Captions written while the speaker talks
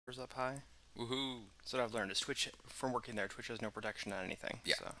up high. Woohoo! So what I've learned is Twitch, from working there, Twitch has no protection on anything.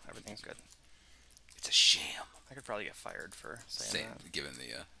 Yeah. So everything's good. It's a sham. I could probably get fired for saying that. Given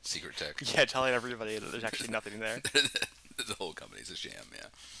the secret tech. Yeah, telling everybody that there's actually nothing there. The whole company's a sham, yeah.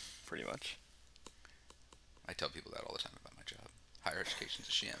 Pretty much. I tell people that all the time about my job. Higher education's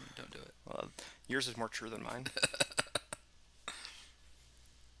a sham. Don't do it. Well, yours is more true than mine.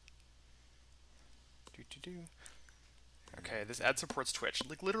 Do. Okay, this ad supports Twitch.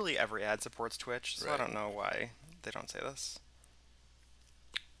 Like, literally every ad supports Twitch, so I don't know why they don't say this.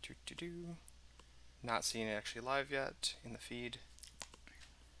 Do. Not seeing it actually live yet in the feed.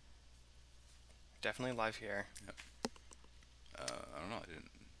 Definitely live here. Yep. I don't know.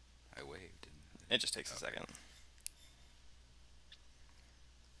 I waved. It just takes a second.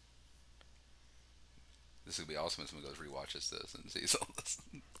 This would be awesome if someone goes rewatches this and sees all this.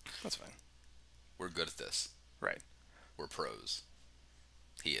 That's fine. We're good at this. Right. We're pros.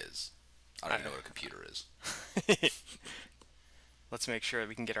 He is. I don't even know what a computer is. Let's make sure that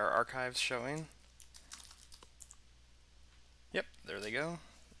we can get our archives showing. Yep, there they go.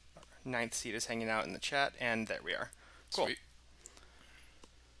 Ninth seed is hanging out in the chat, and there we are. Cool. Sweet.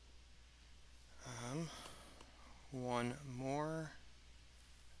 One more,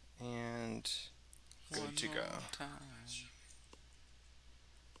 and good to go.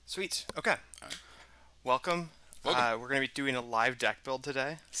 Sweet. Okay. Right. Welcome. We're going to be doing a live deck build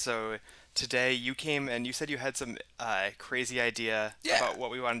today. So today you came and you said you had some crazy idea about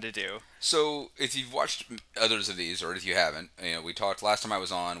what we wanted to do. So if you've watched others of these, or if you haven't, we talked last time I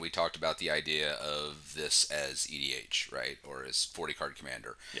was on. We talked about the idea of this as EDH, right, or as 40 card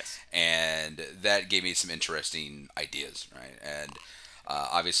commander. Yes. And that gave me some interesting ideas, right? And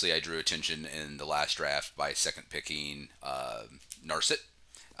obviously, I drew attention in the last draft by second picking Narset.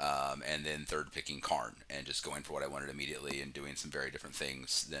 And then third picking Karn, and just going for what I wanted immediately and doing some very different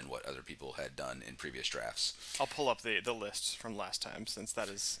things than what other people had done in previous drafts. I'll pull up the lists from last time, since that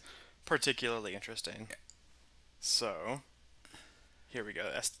is particularly interesting. Yeah. So, here we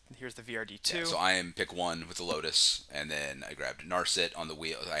go. Here's the VRD2. Yeah, so I am pick 1 with the Lotus, and then I grabbed Narset on the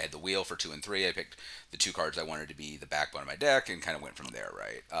wheel. I had the wheel for 2 and 3. I picked the 2 cards I wanted to be the backbone of my deck, and kind of went from there,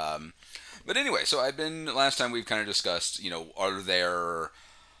 right? But anyway, so last time we've kind of discussed,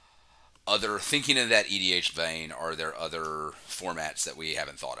 are there thinking in that EDH vein, are there other formats that we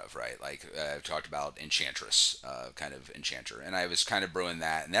haven't thought of, right? Like I've talked about Enchantress, kind of Enchanter, and I was kind of brewing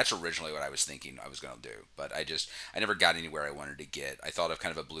that, and that's originally what I was thinking I was going to do, but I never got anywhere I wanted to get. I thought of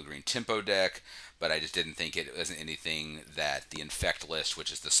kind of a blue-green tempo deck, but I just didn't think it wasn't anything that the Infect list,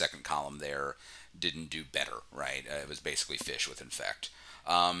 which is the second column there, didn't do better, right? It was basically fish with Infect.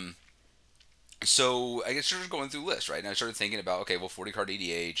 So I guess just going through lists, right? And I started thinking about, okay, well, 40 card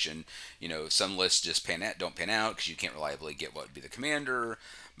EDH, and some lists just don't pan out because you can't reliably get what would be the commander.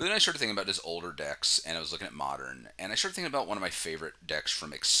 But then I started thinking about just older decks, and I was looking at modern, and I started thinking about one of my favorite decks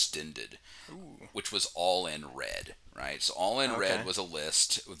from Extended, which was All in Red, right? So All in Red was a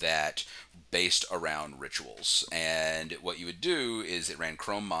list that based around rituals, and what you would do is it ran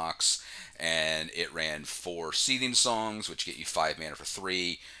Chrome Mox, and it ran 4 Seething Songs, which get you 5 mana for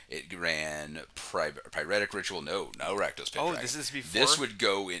 3. It ran Pyretic Ritual. No Rakdos Pit Dragon. This is before? This would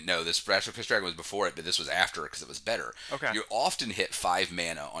go in. No, this Rakdos Pit Dragon was before it, but this was after it because it was better. Okay. You often hit 5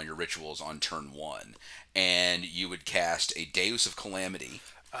 mana on your rituals on turn 1, and you would cast a Deus of Calamity.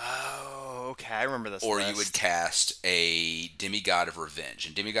 Oh, okay. I remember this. Or list. you would cast a Demigod of Revenge.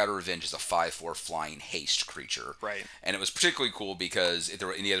 And Demigod of Revenge is a 5/4 flying haste creature. Right. And it was particularly cool because if there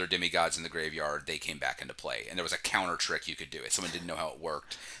were any other demigods in the graveyard, they came back into play. And there was a counter trick you could do. If someone didn't know how it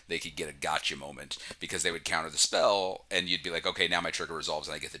worked, they could get a gotcha moment because they would counter the spell, and you'd be like, okay, now my trigger resolves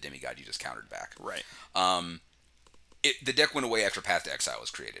and I get the demigod you just countered back. Right. The deck went away after Path to Exile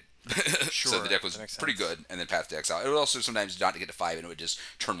was created. Sure, so the deck was pretty good, and then Path to Exile. It would also sometimes not get to 5, and it would just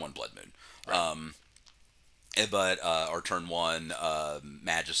turn 1 Blood Moon. Right. Or turn 1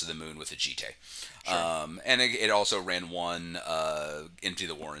 Magus of the Moon with a Jite. Sure. And it also ran 1 Empty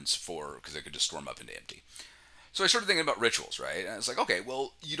the Warrens because it could just storm up into Empty. So I started thinking about rituals, right? And I was like, okay,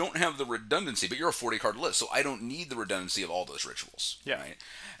 well, you don't have the redundancy, but you're a 40-card list, so I don't need the redundancy of all those rituals. Yeah. Right?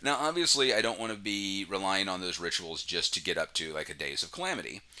 Now, obviously, I don't want to be relying on those rituals just to get up to, like, a Days of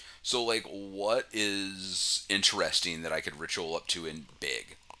Calamity. So, like, what is interesting that I could ritual up to in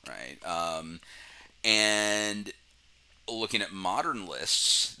big, right? And looking at modern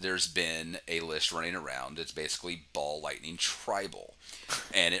lists, there's been a list running around. It's basically Ball Lightning Tribal.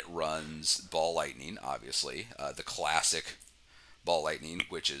 And it runs Ball Lightning, obviously, the classic Ball Lightning,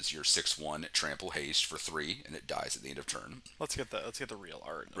 which is your 6/1 trample haste for 3, and it dies at the end of turn. Let's get the real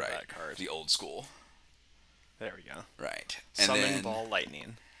art of that card. The old school. There we go. Right. And Summon then, Ball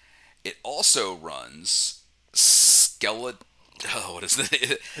Lightning. It also runs Skeleton. Oh, what is the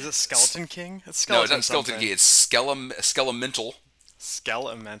name? Is it Skeleton King? It's No, Skeleton it's not Skeleton King. It's Skelemental.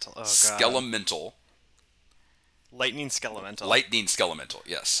 Skelemental. Oh, God. Skelemental. Lightning Skelemental. Lightning Skelemental,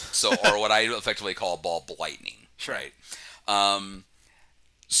 yes. So, or what I effectively call Ball Lightning. Sure. Right?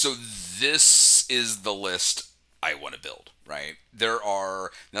 So this is the list I want to build, right? There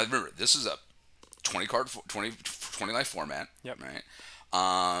are, now remember, this is a 20 life format, Yep.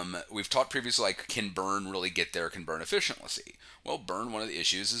 right? We've talked previously, like, can burn really get there? Can burn efficiency? Well, burn, one of the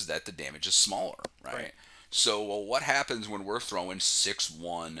issues is that the damage is smaller, right? So, well, what happens when we're throwing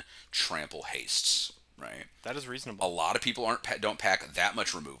 6/1 trample hastes, right? That is reasonable. A lot of people don't pack that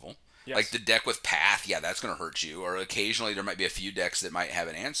much removal. Yes. Like the deck with Path, yeah, that's going to hurt you. Or occasionally there might be a few decks that might have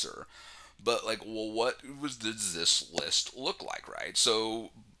an answer. But, like, well, does this list look like, right? So,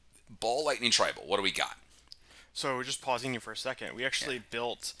 Ball Lightning Tribal, what do we got? So, just pausing you for a second, we actually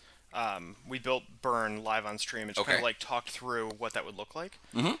built Burn live on stream and just kind of like talked through what that would look like.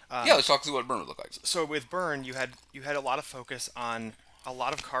 Mm-hmm. Yeah, let's talk through what Burn would look like. So with Burn, you had a lot of focus on a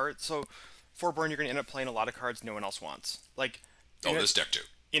lot of cards. So for Burn, you're going to end up playing a lot of cards no one else wants. Like, this deck too.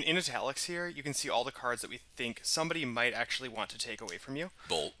 In italics here, you can see all the cards that we think somebody might actually want to take away from you.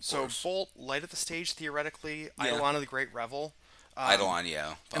 Bolt. So Bolt, Light at the Stage, theoretically. Yeah. Eidolon of the Great Revel. Eidolon,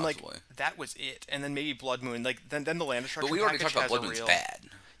 yeah, possibly. And, like, that was it. And then maybe Blood Moon. Like, then the land destruction But we already package talked about has Blood a Moon's real... bad.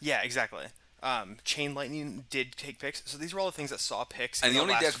 Yeah, exactly. Chain Lightning did take picks. So these were all the things that saw picks. And the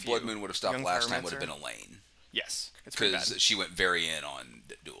only deck Blood Moon would have stopped last time would have been Elaine. Yes, it's pretty bad. Because she went very in on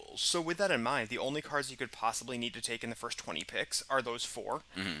duels. So with that in mind, the only cards you could possibly need to take in the first 20 picks are those 4,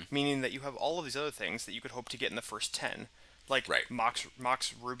 meaning that you have all of these other things that you could hope to get in the first 10, like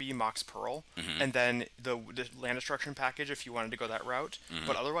Mox Ruby, Mox Pearl, and then the land destruction package if you wanted to go that route.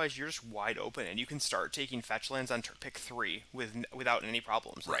 But otherwise, you're just wide open, and you can start taking fetch lands on pick 3 without any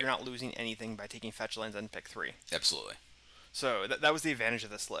problems. Like, you're not losing anything by taking fetch lands on pick 3. Absolutely. So that was the advantage of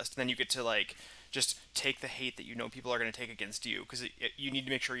this list. And then you get to, like, just take the hate that you know people are going to take against you, because you need to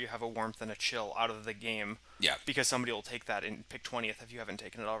make sure you have a warmth and a chill out of the game. Yeah. Because somebody will take that in pick 20th if you haven't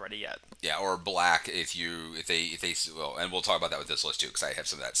taken it already yet. Yeah, or black if they well, and we'll talk about that with this list too, because I have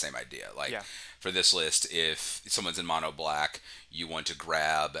some of that same idea. Like, for this list, if someone's in mono black, you want to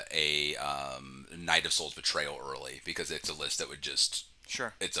grab a Knight of Souls Betrayal early, because it's a list that would just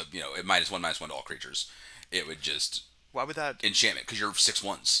it's a it -1/-1 to all creatures. It would just. Why would that... Enchantment, because you're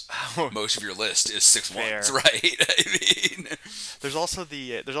 6/1s. Most of your list is 6/1s, right? I mean... There's also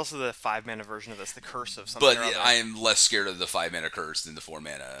the 5-mana version of this, the Curse of something. But I am less scared of the 5-mana Curse than the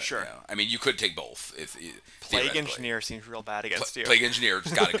 4-mana. Sure. I mean, you could take both. Plague Engineer seems real bad against you. Plague Engineer's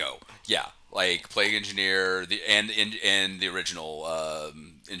got to go. Yeah. Like, Plague Engineer, and the original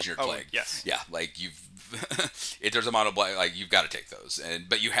Engineered Plague. Yes. Yeah, like, if there's a mono black, like, you've got to take those,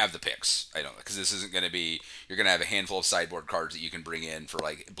 but you have the picks. I don't, because this isn't going to be. You're going to have a handful of sideboard cards that you can bring in for,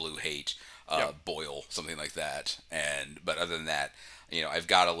 like, Blue Hate, Boil, something like that. But other than that, I've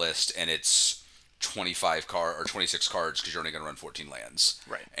got a list, and it's 25 or 26 cards, because you're only going to run 14 lands.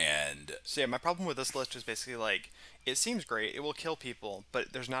 Right. And so yeah, my problem with this list is basically, like, it seems great, it will kill people,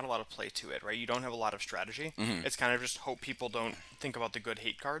 but there's not a lot of play to it, right? You don't have a lot of strategy. It's kind of just hope people don't think about the good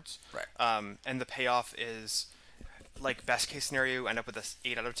hate cards. Right. And the payoff is, like, best case scenario, you end up with a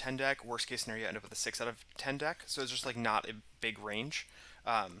 8 out of 10 deck. Worst case scenario, you end up with a 6 out of 10 deck. So it's just, like, not a big range.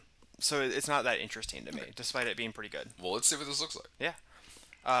 So it's not that interesting to me, despite it being pretty good. Well, let's see what this looks like. Yeah.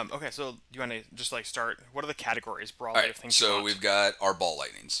 Okay, so you want to just, like, start? What are the categories broadly of things? So we've got our Ball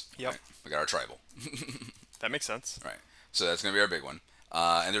Lightnings. Yep. Right? We got our Tribal. That makes sense. Right. So that's going to be our big one.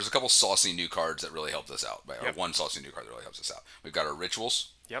 And there's a couple saucy new cards that really helped us out. Or one saucy new card that really helps us out. We've got our Rituals.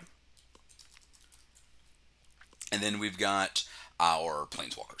 Yep. And then we've got our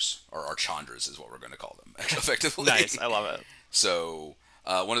Planeswalkers, or our Chandras is what we're going to call them, effectively. Nice, I love it. So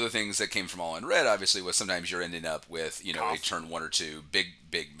one of the things that came from All in Red, obviously, was sometimes you're ending up with, Koth. a turn 1 or 2, big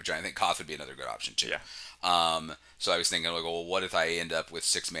giant. I think Koth would be another good option, too. Yeah. So I was thinking, like, well, what if I end up with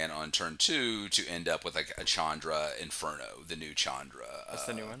 6 mana on turn 2 to end up with, like, a Chandra Inferno, the new Chandra. That's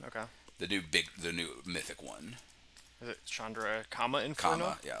the new one, okay. The new mythic one. Is it Chandra,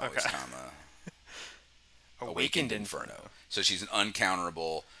 Inferno? Yeah, always okay. Awakened Inferno. So she's an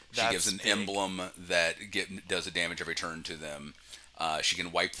uncounterable. She gives an emblem that does a damage every turn to them. She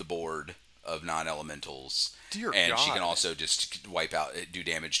can wipe the board of non-elementals. Dear and God. She can also just wipe out, do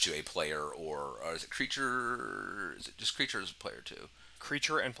damage to a player, or is it creature? Is it just creature as a player too?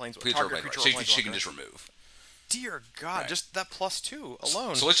 Creature and planeswalker. She can just remove. Dear God, just that +2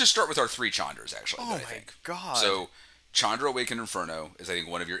 alone. So let's just start with our 3 Chandras, actually. Oh my God. So Chandra Awakened Inferno is, I think,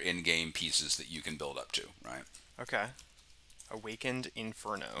 one of your in-game pieces that you can build up to, right? Okay. Awakened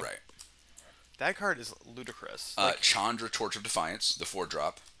Inferno. Right. That card is ludicrous. Chandra, Torch of Defiance, the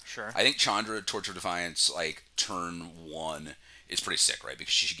 4-drop. Sure. I think Chandra, Torch of Defiance, like, turn 1 is pretty sick, right?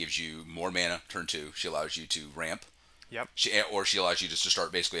 Because she gives you more mana, turn 2. She allows you to ramp. Yep. She allows you just to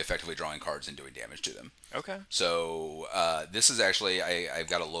start basically effectively drawing cards and doing damage to them. Okay. So this is actually, I've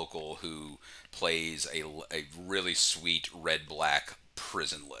got a local who plays a really sweet red-black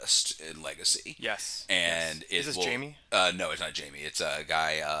prison list in Legacy. Yes. And yes. Is this Jamie? No, it's not Jamie. It's a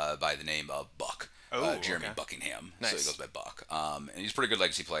guy by the name of Buck. Jeremy okay. Buckingham. Nice. So he goes by Buck. And he's a pretty good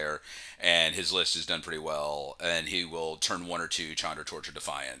Legacy player, and his list is done pretty well. And he will turn 1 or 2 Chandra, Torch of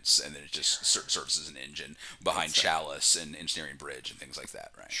Defiance, and then it just serves as an engine behind Chalice and Ensnaring Bridge and things like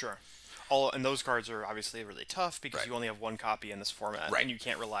that, right? Sure. And those cards are obviously really tough because you only have one copy in this format, and you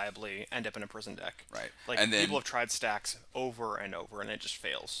can't reliably end up in a prison deck. Right. Like, and then, people have tried stacks over and over, and it just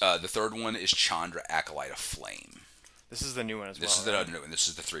fails. The third one is Chandra, Acolyte of Flame. This is the new one as well. This is the new one. This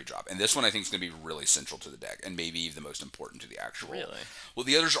is the 3-drop. And this one I think is going to be really central to the deck, and maybe the most important to the actual. Really? Well,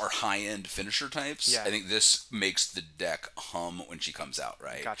 the others are high-end finisher types. Yeah. I think this makes the deck hum when she comes out,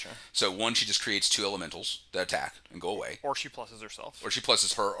 right? Gotcha. So, one, she just creates 2 elementals that attack and go away. Or she pluses herself. Or she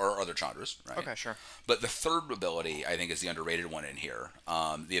pluses her or other Chandras, right? Okay, sure. But the third ability, I think, is the underrated one in here.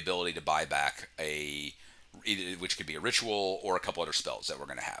 The ability to buy back which could be a ritual or a couple other spells that we're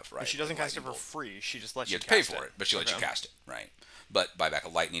going to have, right? And she doesn't cast it for free. She just lets you you have to pay cast for it, but she lets you cast it, right? But buy back a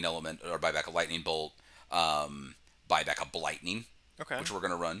lightning element, or buy back a lightning bolt, buy back a blightning, which we're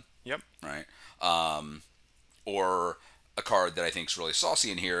going to run. Yep. Right. Or a card that I think is really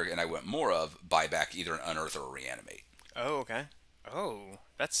saucy in here, and I want more of, buy back either an unearth or a reanimate. Oh, okay. Oh,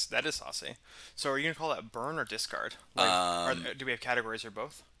 that is saucy. So are you going to call that burn or discard? Like, do we have categories or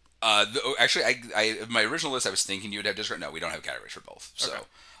both? Actually, my original list, I was thinking you would have discard. No, we don't have categories for both. So,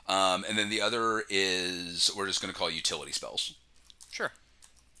 and then the other is we're just going to call utility spells. Sure.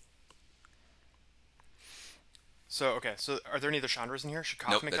 So are there any other Chandras in here? Should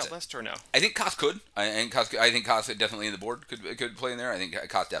Koth make that list or no? I think Koth could. I think Koth definitely in the board could play in there. I think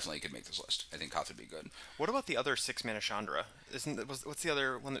Koth definitely could make this list. I think Koth would be good. What about the other 6-mana Chandra? What's the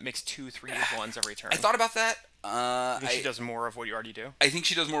other one that makes 2 3/1s every turn? I thought about that. You think she does more of what you already do? I think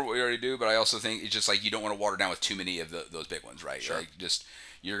she does more of what you already do, but I also think it's just like you don't want to water down with too many of those big ones, right? Sure. Like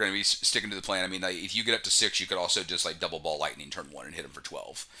you're going to be sticking to the plan. I mean, like, if you get up to 6, you could also just like double ball lightning turn 1 and hit him for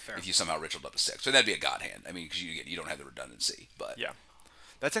 12. Fair. If you somehow ritualed up to 6, so that'd be a god hand. I mean, because you don't have the redundancy, but yeah,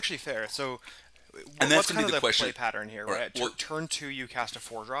 that's actually fair. So. And that's kind of the question. Play pattern here, right? Well, turn 2, you cast a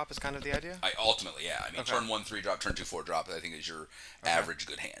 4-drop is kind of the idea. Ultimately, yeah. I mean, turn 1 3-drop, turn 2 4-drop. I think is your average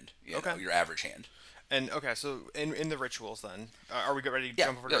good hand. You know, your average hand. And so in the rituals, then are we ready to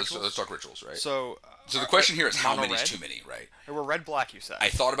jump over to rituals? Let's talk rituals, right? So the question here is how many is red? too many, right? We're red black, you said. I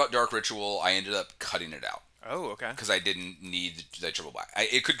thought about dark ritual. I ended up cutting it out. Oh, okay. Because I didn't need the triple black.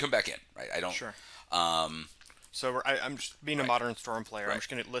 It could come back in, right? I don't. Sure. So I'm just being a Modern Storm player. I'm just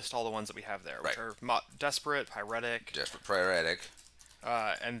going to list all the ones that we have there, which are Desperate, Pyretic,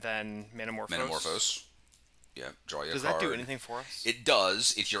 and then Manamorphose. Yeah, draw your card. Does that do anything for us? It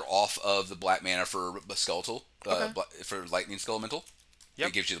does if you're off of the black mana for Skeletal, for Lightning Skelemental. Yep.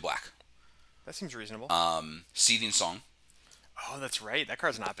 It gives you the black. That seems reasonable. Seething Song. Oh, that's right. That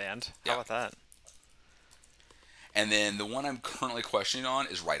card's not banned. How about that? And then the one I'm currently questioning on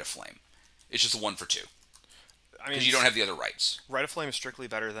is Rite of Flame. It's just a 1 for 2. I mean, because you don't have the other rights. Rite of Flame is strictly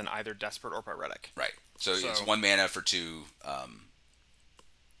better than either Desperate or Pyretic. Right. So it's 1 mana for 2.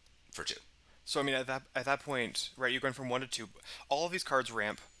 So I mean, at that point, right? You're going from 1 to 2. All of these cards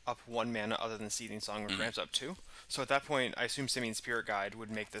ramp up 1 mana, other than Seething Song, which ramps up 2. So at that point, I assume Simian Spirit Guide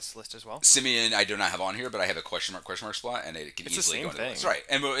would make this list as well. Simian, I do not have on here, but I have a question mark spot, and it can easily go into this. Right,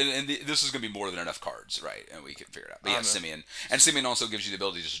 and this is going to be more than enough cards, right? And we can figure it out. But yeah, Simian, and Simian also gives you the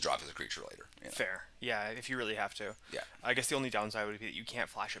ability just to drop as a creature later. You know? Fair, yeah, if you really have to. Yeah. I guess the only downside would be that you can't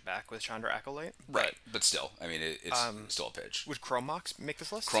flash it back with Chandra Acolyte. Right, but still, I mean, it's still a pitch. Would Chrome Mox make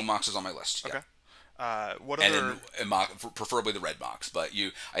this list? Chrome Mox is on my list. Okay. Yeah. What other? And then preferably the red Mox, but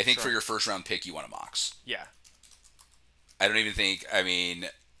I think for your first round pick, you want a Mox. Yeah. I don't even think. I mean,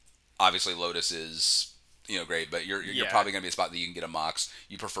 obviously Lotus is great, but you're probably going to be a spot that you can get a Mox.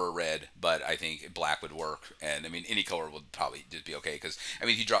 You prefer red, but I think black would work, and I mean any color would probably just be okay because I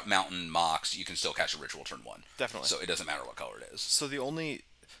mean if you drop Mountain Mox, you can still catch a Ritual turn 1. Definitely. So it doesn't matter what color it is. So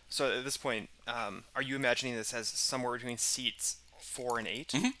at this point, are you imagining this as somewhere between seats 4 and 8?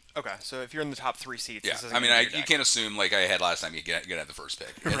 Mm-hmm. Okay, so if you're in the top 3 seats, yeah. This I mean, you can't assume like I had last time. You get at the first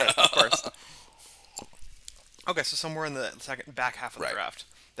pick, right? Of course. Okay, so somewhere in the back half of the draft.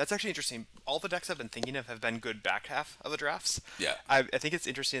 That's actually interesting. All the decks I've been thinking of have been good back half of the drafts. Yeah. I think it's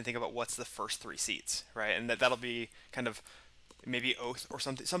interesting to think about what's the first 3 seats, right? And that'll be kind of maybe Oath or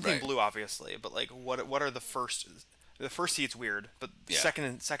something Right. blue, obviously. But like, what are the first? The first seat's weird, but Yeah.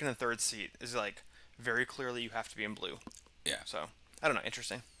 second and third seat is like very clearly you have to be in blue. Yeah. So I don't know,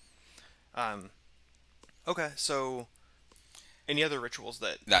 interesting. Okay, so any other rituals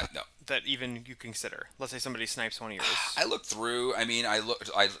Not no. that even you consider? Let's say somebody snipes one of yours. I looked through. I mean,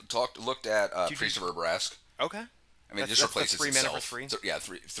 looked at Do you Priest of just Urbrask. okay? I mean, it just That's replaces 3 mana for itself. free. Yeah,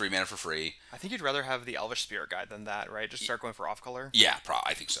 three mana for free. I think you'd rather have the Elvish Spirit Guide than that, right? Just start going for off color. Yeah,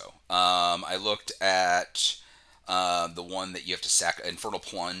 I think so. I looked at the one that you have to sack Infernal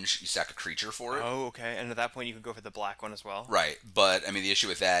Plunge. You sack a creature for it. Oh, okay. And at that point, you could go for the black one as well. Right, but I mean, the issue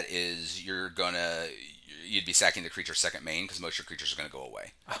with that is you'd be sacking the creature's second main because most of your creatures are gonna go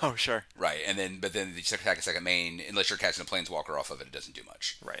away. Oh, sure. Right, but then you sack a second main unless you're casting a planeswalker off of it. It doesn't do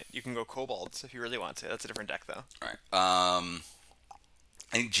much. Right. You can go kobolds if you really want to. That's a different deck, though. Right. I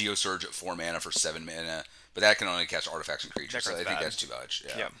think Geosurge at 4 mana for 7 mana, but that can only cast artifacts and creatures. So I think bad. that's too much.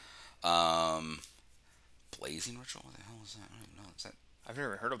 Yeah. Blazing Ritual. What the hell is that? I don't even know. Is that? I've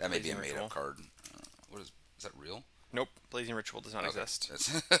never heard of That may be a Blazing made-up Ritual. card. What is that real? Nope. Blazing Ritual does not Okay. exist.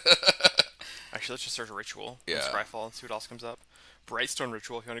 That's Actually, let's just search a Ritual. Yeah. Scryfall and see what else comes up. Brightstone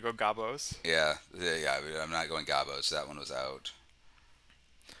Ritual if you want to go Gabos. yeah. I'm not going Gabo, so that one was out.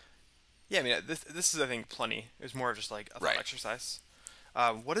 Yeah, I mean, this is, I think, plenty. It was more of just like a thought Right. exercise.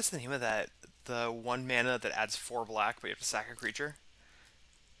 What is the name of that? The 1 mana that adds 4 black, but you have to sack a creature?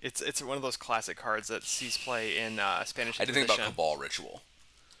 It's one of those classic cards that sees play in Spanish I did think about Inquisition. Cabal Ritual,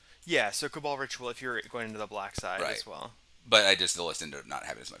 Yeah, so Cabal Ritual if you're going into the black side Right. as well. but the list ended up not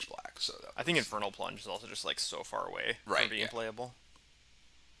having as much black. So I think Infernal Plunge is also just like so far away Right, from being yeah. playable.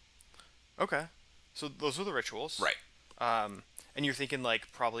 Okay, so those are the rituals. right. And you're thinking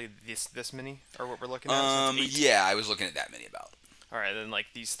like probably this many are what we're looking at. So it's 8. Yeah, I was looking at that many about. All right, then like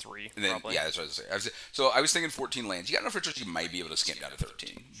these 3 And then, probably. yeah, that's what I was saying. So I was thinking 14 lands. You got enough rituals, you might be able to skimp down to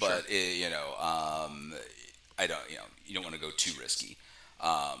 13. But I don't. You don't want to go too risky.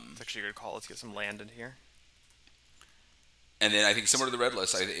 It's actually a good call. Let's get some land in here. And then I think similar to the red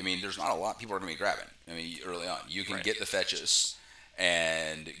list, I mean, there's not a lot people are going to be grabbing. I mean, early on, you can Right. get the fetches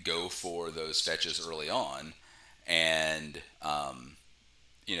and go for those fetches early on, and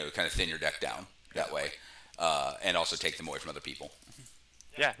kind of thin your deck down that way, and also take them away from other people.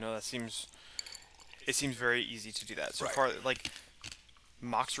 Yeah, no, it seems very easy to do that. So Right. far, like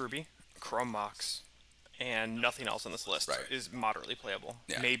Mox Ruby, Chrome Mox, and nothing else on this list Right. is moderately playable.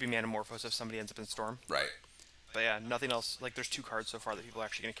 Yeah. Maybe Manamorphose if somebody ends up in Storm. Right. But yeah, nothing else. Like there's 2 cards so far that people are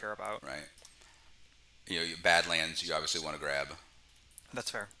actually going to care about. Right. Badlands, you obviously want to grab.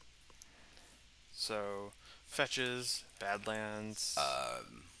 That's fair. So fetches, Badlands,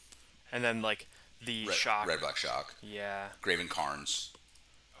 and then like the shock. Red Black Shock. Yeah. Graven Karns.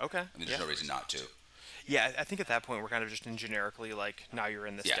 Okay. I mean, there's no reason not to. Yeah, I think at that point we're kind of just in generically like now you're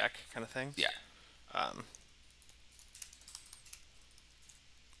in this Yeah. deck kind of thing. Yeah.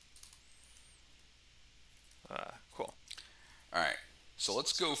 Cool. All right. So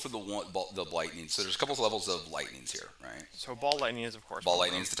let's go for the lightning. So there's a couple of levels of lightnings here, right? So Ball Lightning is of course Ball one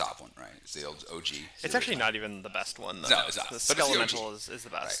of lightning's them. the top one, right? It's the old OG. It's actually not even the best one though. No, it's not. The But it's the Skelemental OG. is the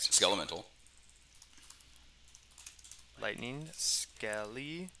Right. best. Skelemental. Lightning,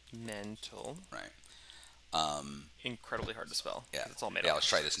 Skelemental. Right. Incredibly hard to spell. Yeah. It's all made Yeah. up. Let's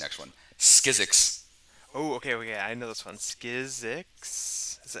try this next one. Skizix. Oh, okay. I know this one.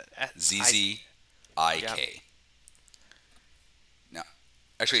 Skizix. Is it ZZIK. Now,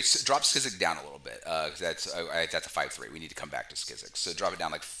 actually, drop Skizix down a little bit. Cause that's a 5/3. We need to come back to Skizix. So drop it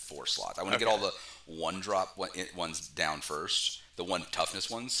down like 4 slots. I want to get all the 1-drop ones down first. The 1 toughness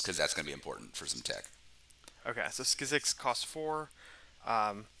ones, because that's going to be important for some tech. Okay, so Skizix costs 4,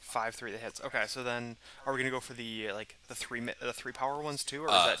 5/3 that hits. Okay, so then are we gonna go for the 3 power ones too, or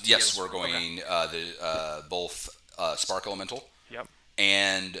is that Yes, tiers? we're going both Spark Elemental Yep.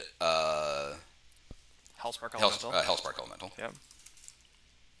 and Hellspark Elemental. Hellspark Elemental. Yep.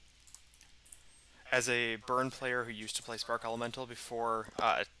 As a burn player who used to play Spark Elemental before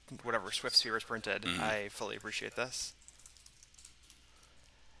whatever Swift Sphere was printed, I fully appreciate this.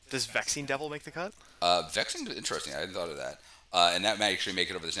 Does Vexing Devil make the cut? Vexing, interesting. I hadn't thought of that. And that might actually make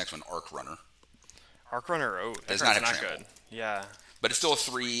it over this next one, Arc Runner. Arc Runner, that Does card's not have not trample. good. Yeah. But it's still a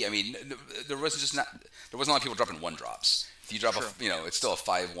 3. I mean, there wasn't a lot of people dropping 1-drops. If you drop True. it's still a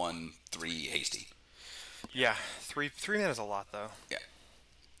 5/1/3 hasty. Yeah, three mana is a lot though. Yeah.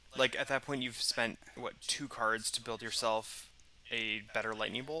 Like at that point, you've spent 2 cards to build yourself a better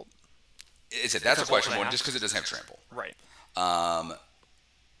lightning bolt. That's a Trample question and a one, half. just because it doesn't have trample. Right.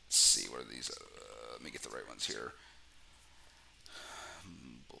 Let's see, what are these? Let me get the right ones here.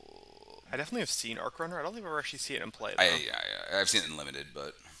 I definitely have seen Arc Runner. I don't think I've ever actually seen it in play, though. I've seen it in limited,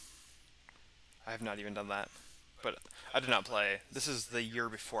 but I have not even done that. But I did not play. This is the year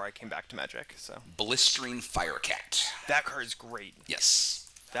before I came back to Magic, so. Blistering Firecat. That card is great.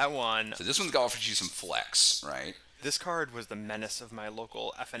 Yes. That one. So this one's got offers you some flex, right? This card was the menace of my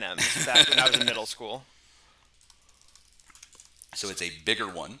local F&Ms back when I was in middle school. So it's a bigger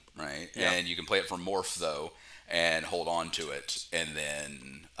one, right? Yeah. And you can play it for Morph, though, and hold on to it, and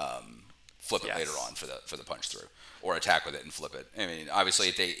then flip it later on for the punch through, or attack with it and flip it. I mean, obviously,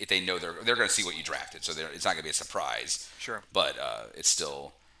 if they know they're going to see what you drafted, so it's not going to be a surprise. Sure. But it's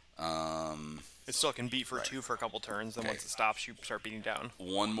still. It still can beat for 2 for a couple turns. Then once it stops, you start beating down.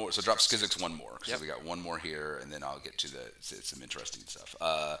 One more. So drop Skizzix one more. So Yep. we got one more here, and then I'll get to some interesting stuff.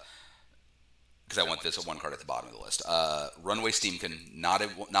 Because I want this one card at the bottom of the list. Runaway Steamkin, not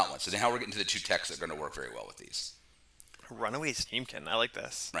one. So now we're getting to the 2 techs that are going to work very well with these. Runaway Steamkin. I like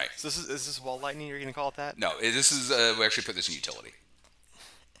this. Right. So is this Wall Lightning you're going to call it that? No, this is we actually put this in utility.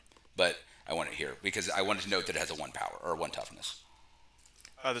 But I want it here because I wanted to note that it has a 1 power or 1 toughness.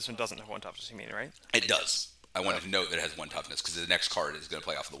 Oh, this one doesn't have 1 toughness, you mean, right? It does. I wanted to note that it has 1 toughness because the next card is going to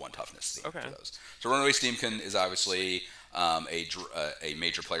play off of the 1 toughness theme for those. So Runaway Steamkin is obviously a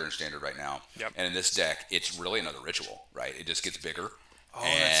major player in Standard right now. Yep. And in this deck, it's really another ritual, right? It just gets bigger. Oh,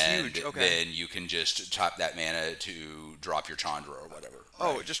 that's huge. Okay. Then you can just top that mana to drop your Chandra or whatever.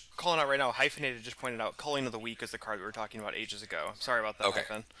 Oh, right? just calling out right now, Hyphenated just pointed out Culling of the Week is the card we were talking about ages ago. Sorry about that,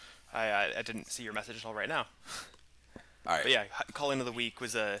 Hyphen. I didn't see your message until right now. All right. But yeah, Culling of the Week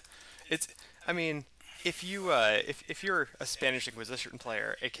was I mean, if you're a Spanish Inquisition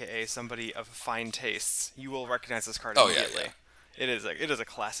player, aka somebody of fine tastes, you will recognize this card immediately. Yeah. It is a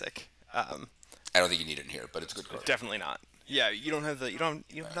classic. I don't think you need it in here, but it's a good card. Definitely not. Yeah, you don't have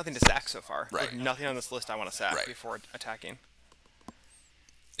nothing to sack so far. Right. Like, nothing on this list I want to sack before attacking.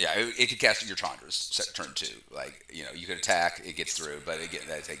 Yeah, it could cast your Chandras set turn 2. Like, you could attack, it gets through, but again,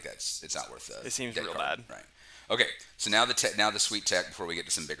 I think it's not worth the. It seems real card. bad. Right. Okay, so now the sweet tech before we get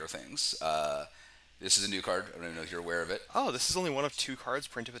to some bigger things. This is a new card. I don't know if you're aware of it. Oh, this is only one of 2 cards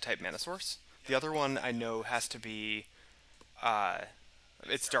printed with type Mana Source. The other one I know has to be,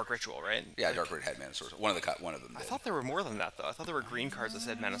 it's Dark Ritual, right? Yeah, Dark Ritual had Mana Source. One of them. I thought there were more than that though. I thought there were green cards that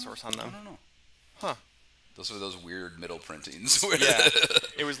said Mana Source on them. I don't know. Huh. Those are those weird middle printings. Yeah,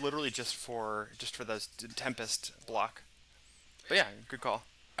 it was literally just for those Tempest block. But yeah, good call.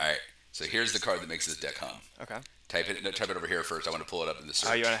 All right, so here's the card that makes this deck hum. Okay. Type it over here first. I want to pull it up in the search.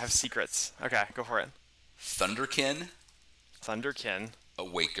 Oh, you want to have secrets? Okay, go for it. Thunderkin.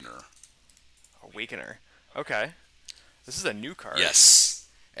 Awakener. Okay. This is a new card. Yes,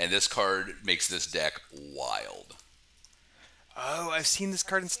 and this card makes this deck wild. Oh, I've seen this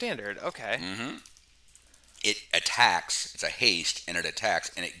card in Standard. Okay. Mm-hmm. It attacks. It's a haste, and it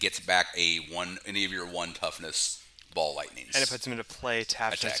attacks, and it gets back any of your 1 toughness ball lightnings. And it puts them into play,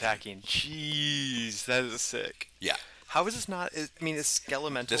 tapped and attacking. Jeez, that is sick. Yeah. How is this not? I mean, is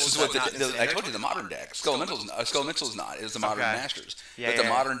Skelemental? This is what I told you. The modern deck. Skelemental is not. It is the modern Masters. Yeah, but the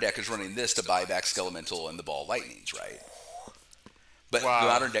modern deck is running this to buy back Skelemental and the ball lightnings, right? But the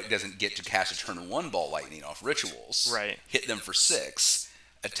modern deck doesn't get to cast a turn 1 ball lightning off rituals. Right. Hit them for 6.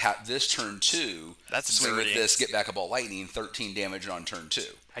 Attack this turn 2. That's swing dirty. with this. Get back a ball lightning. 13 damage on turn 2.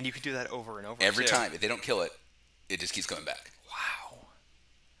 And you can do that over and over. Every time. If they don't kill it, it just keeps coming back. Wow.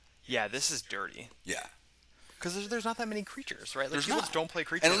 Yeah, this is dirty. Yeah. Because there's not that many creatures, right? Like, There's people not. don't play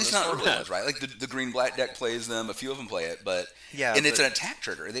creatures. And at least not early ones, right? Like the green-black deck plays them. A few of them play it, but it's an attack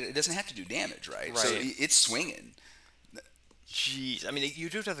trigger. It doesn't have to do damage, right? So it's swinging. Jeez, I mean, you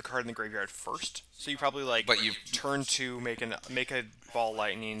do have the card in the graveyard first, so you probably turn 2 make a ball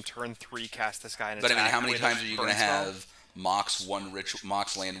lightning, turn 3 cast this guy and attack. But I mean, how many times are you going to have Mox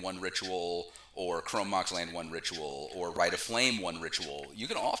land 1 ritual, or Chrome Mox land 1 ritual, or Rite of Flame 1 ritual? You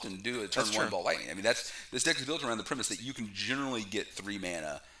can often do a turn 1 ball lightning. I mean, this deck is built around the premise that you can generally get 3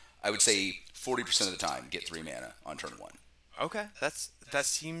 mana. I would say 40% of the time get 3 mana on turn 1. Okay, that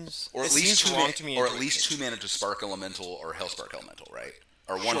seems or at least 2 mana to me, or at least 2 mana to Spark Elemental or Hellspark Elemental, right?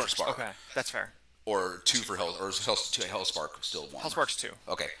 Or 1 for Spark. Okay, that's fair. Or 2 for Hellspark still 1. Hellspark's 2.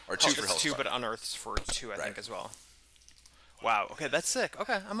 Okay, or 2 for Hellspark. 2, but Unearth's for 2, I think as well. Wow. Okay, that's sick.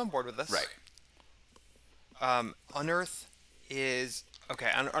 Okay, I'm on board with this. Right. Unearth is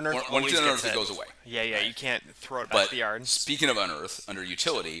okay. Unearth once you unearth it goes away. Yeah. Right. You can't throw it back to the yard. Speaking of Unearth, under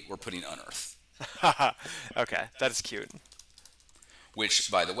utility, we're putting Unearth. Okay, that is cute.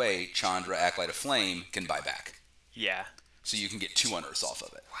 Which, by the way, Chandra, Acolyte of Flame can buy back. Yeah. So you can get 2 Unearths off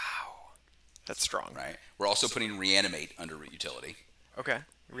of it. Wow. That's strong. Right. We're also putting Reanimate under utility. Okay.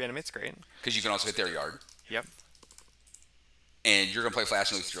 Reanimate's great. Because you can also hit their yard. Yep. and you're gonna play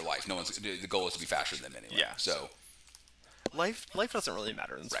fast with your life. No one's the goal is to be faster than them anyway. Yeah. So life doesn't really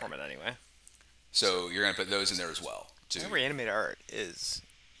matter in this format anyway. So you're gonna put those in there as well. That reanimated art is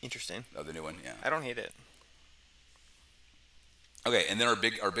interesting. Oh, the new one, yeah. I don't hate it. Okay, and then our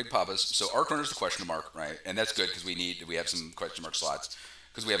big papas. So Arc Runner's the question mark, right? And that's good because we have some question mark slots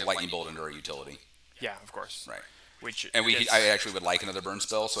because we have Lightning Bolt under our utility. Yeah, of course. Right. And I actually would like another burn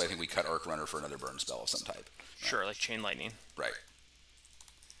spell, so I think we cut Arc Runner for another burn spell of some type. Right? Sure, like Chain Lightning. Right.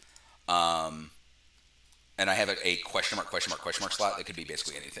 And I have a question mark slot that could be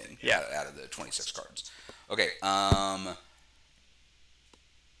basically anything. Yeah. Out of the 26 cards. Okay.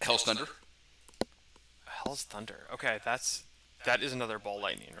 Hell's Thunder. Hell's Thunder. Okay, that is another Ball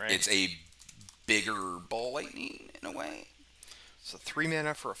Lightning, right? It's a bigger Ball Lightning in a way. So 3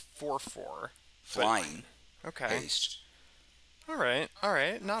 mana for a 4/4. Flying. Okay. Haste. All right.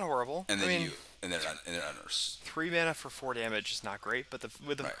 Not horrible. And then and then Unearths. 3 mana for 4 damage is not great, but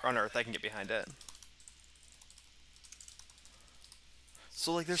with the Unearth, I can get behind it.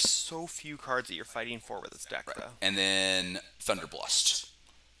 So like, there's so few cards that you're fighting for with this deck, though. And then Thunderblust.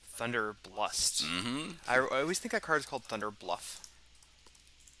 Thunderblust. Mm-hmm. I always think that card is called Thunder Bluff,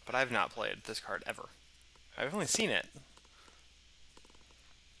 but I've not played this card ever. I've only seen it.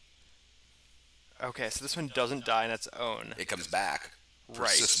 Okay, so this one doesn't die on its own. It comes back.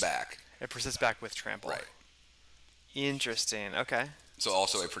 Persists back. It persists back with trample. Right. Interesting. Okay. So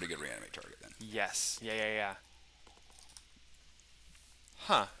also a pretty good reanimate target then. Yes. Yeah.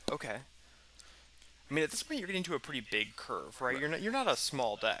 Huh. Okay. I mean, at this point, you're getting to a pretty big curve, right? You're not a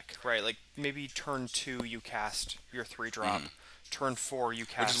small deck, right? Like, maybe turn 2, you cast your 3-drop. Turn 4, you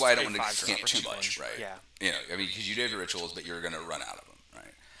cast. Which is why I don't a want to 5-drop scant or too something. much, right? Yeah. You know, I mean, because you do have your rituals, but you're going to run out of them,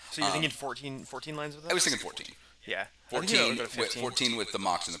 right? So you're thinking 14 lines with that? I was thinking 14. Yeah. 14 with the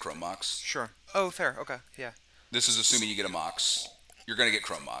Mox and the Chrome Mox. Sure. Oh, fair. Okay. Yeah. This is assuming you get a Mox. You're going to get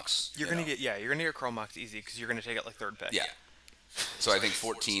Chrome Mox. You're gonna get Chrome Mox easy because you're gonna take it like 3rd pick. Yeah. So I think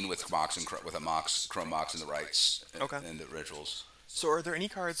 14 with Mox and with a Mox, Chrome Mox, and the rights. And the rituals. So are there any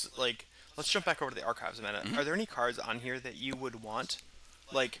cards, like, let's jump back over to the archives a minute. Are there any cards on here that you would want,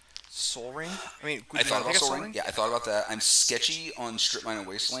 like Soul Ring? I mean, I thought about Soul Ring. Yeah, I thought about that. I'm sketchy on Strip Mine and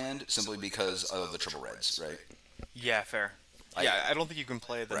Wasteland simply because of the triple reds, right? Yeah, fair. I don't think you can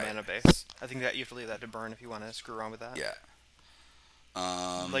play the mana base. I think that you have to leave that to burn if you want to screw around with that. Yeah.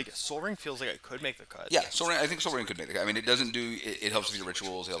 Like, Soul Ring feels like it could make the cut. Yeah, Soul Ring. I think Soul Ring could make the cut. I mean, it doesn't do. It helps with your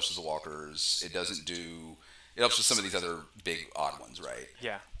rituals. It helps with the walkers. It doesn't do. It helps with some of these other big odd ones, right?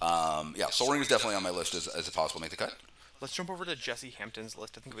 Yeah. Soul Ring is definitely on my list as a possible make the cut. Let's jump over to Jesse Hampton's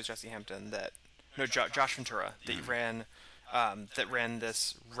list. I think it was Jesse Hampton Josh Ventura that ran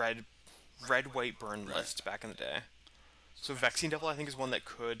this red white burn list back in the day. So Vexing Devil, I think, is one that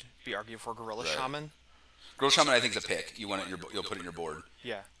could be argued for Gorilla Shaman. Gorilla Shaman, I think, is a pick. You'll put it in your board.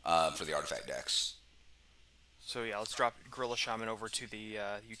 Yeah. For the artifact decks. So yeah, let's drop Gorilla Shaman over to the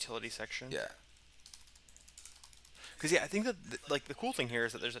utility section. Yeah. Because I think that the cool thing here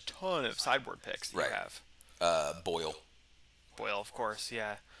is that there's a ton of sideboard picks that you have. Boil, of course.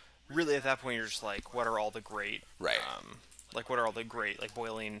 Yeah. Really, at that point, you're just like, what are all the great? Right. What are all the great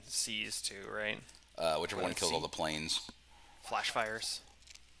boiling seas too, right? Whichever one kills all the planes. Flash fires.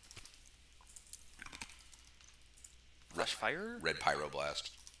 Flash fire? Red Pyroblast.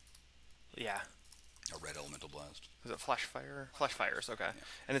 Yeah. A red elemental blast. Is it flash fire? Flash fires, okay. Yeah.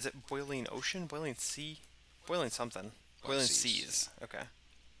 And is it boiling ocean? Boiling sea? Boiling something. Boiling seas. Okay.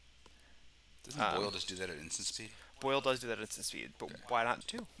 Doesn't Boil just do that at instant speed? Boil does do that at instant speed, but why not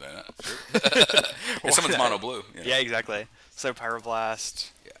 2? Why not? Sure. If someone's mono blue. You know? Yeah, exactly. So Pyroblast.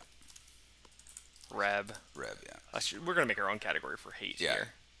 Yeah. Reb, yeah. We're going to make our own category for hate here.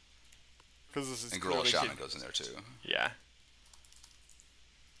 Because this is and Gorilla Shaman goes in there too. Yeah.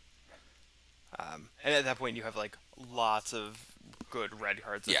 And at that point, you have lots of good red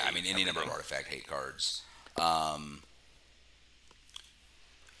cards. Yeah, I mean any number of artifact hate cards.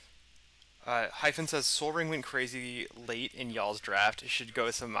 Hyphen says Soul Ring went crazy late in y'all's draft. It should go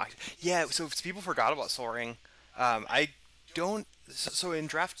with some mock. Yeah, so if people forgot about Soul Ring, I don't. So in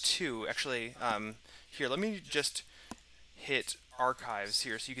draft 2, actually, here, let me just hit archives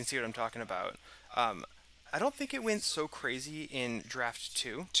here so you can see what I'm talking about. I don't think it went so crazy in draft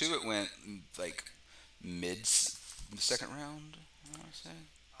 2. 2, it went mid-second round, I want to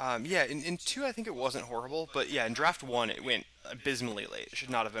say. Yeah, in 2, I think it wasn't horrible, but yeah, in draft 1, it went abysmally late. It should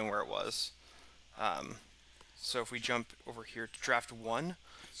not have been where it was. So if we jump over here to draft 1,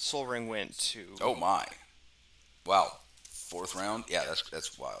 Soul Ring went to... Oh my. Wow. 4th round? Yeah,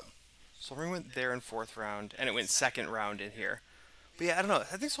 that's wild. Soul Ring went there in 4th round, and it went 2nd round in here. But yeah, I don't know.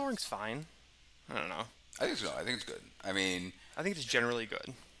 I think Soul Ring's fine. I don't know. I think so. I think it's good. I mean, I think it's generally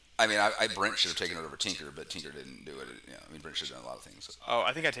good. Brent should have taken it over Tinker, but Tinker didn't do it. Brent should have done a lot of things. Oh,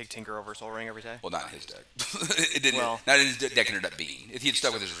 I think I take Tinker over Sol Ring every day. Well, not in his deck. It didn't. Well, not in his deck ended up being. If he had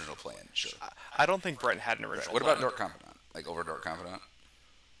stuck with his original plan, sure. I don't think Brent had an original What plan. about Dark Confidant? Like over Dark Confidant?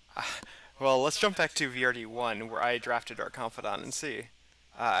 Well, let's jump back to VRD 1, where I drafted Dark Confidant and see.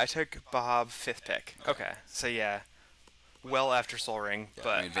 I took Bob 5th pick. Okay, so yeah, well after Sol Ring, Yeah,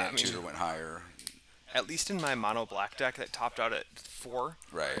 but Vant Tutor went higher. At least in my mono black deck that topped out at 4,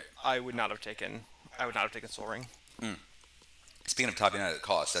 Right. I would not have taken Sol Ring. Speaking of topping out at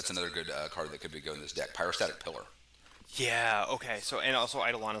cost, that's another good card that could be good in this deck. Pyrostatic Pillar. Yeah. Okay. So and also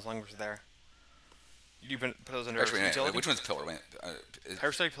Eidolon as long as it's there. You put those under Actually, utility? which one's Pillar?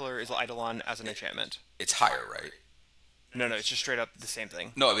 Pyrostatic Pillar is Eidolon as an enchantment. It's higher, right? No, it's just straight up the same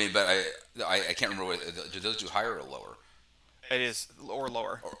thing. No, but I can't remember. Do those do higher or lower? It is or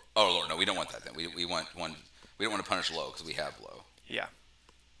lower. Lower. No, we don't want that then. We want one. We don't want to punish low because we have low. Yeah.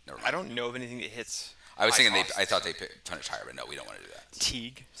 Never mind. I don't know of anything that hits. I was thinking costs. I thought they punished higher, but no, we don't want to do that.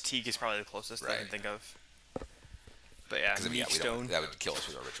 Teague is probably the closest that I can think of. But yeah, Meek we Stone. that would kill us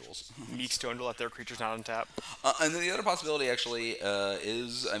with our rituals. Meek Stone to let their creatures not untap. And then the other possibility actually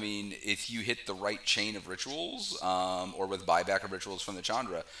is, if you hit the right chain of rituals, or with buyback of rituals from the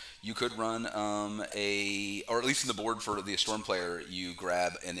Chandra, you could run or at least in the board for the Storm player, you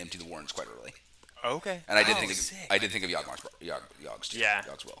grab and empty the Warrens quite early. Okay. And I did think of Yogg's too. Yeah.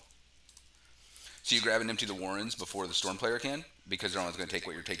 Yogg's will. So you grab and empty the Warrens before the Storm player can, because they're only going to take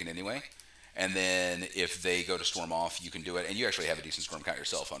what you're taking anyway. And then if they go to Storm off, you can do it, and you actually have a decent Storm count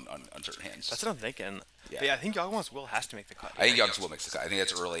yourself on certain hands. That's what I'm thinking. Yeah. But yeah, I think Yawgmoth's Will has to make the cut. I think Yogg's will makes the cut. I think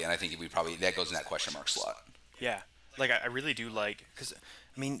that's early, and I think that goes in that question mark slot. Yeah. Like, I really do like, because,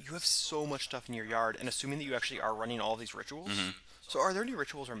 you have so much stuff in your yard, and assuming that you actually are running all these rituals. Mm-hmm. So are there any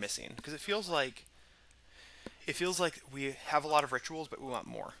rituals we're missing? Because it feels like we have a lot of rituals, but we want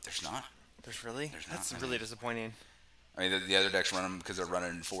more. There's not. There's really? There's not. That's really disappointing. The other decks run them because they're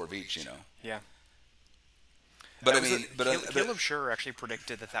running 4 of each, Yeah. But Caleb Schur actually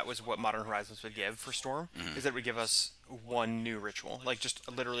predicted that was what Modern Horizons would give for Storm, is that it would give us one new ritual, like just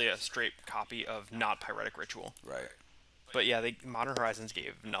literally a straight copy of not pyretic ritual. Right. But yeah, Modern Horizons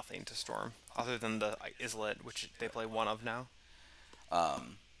gave nothing to Storm other than the Islet, which they play one of now.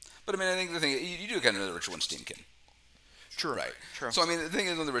 But I think the thing you do kind of another ritual in Steamkin. True. Right. True. So the thing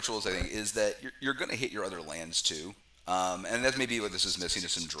is on the rituals, I think, is that you're going to hit your other lands too, and that's maybe what this is missing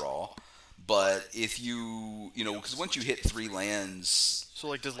is some draw. But if because once you hit 3 lands...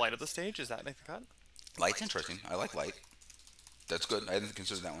 So, does Light of the Stage, does that make the cut? Light's interesting. I like Light. That's good. I hadn't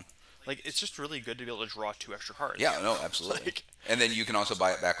considered that one. It's just really good to be able to draw 2 extra cards. Yeah, no, absolutely. And then you can also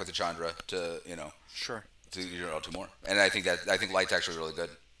buy it back with the Chandra to, Sure. To draw 2 more. And I think Light's actually really good.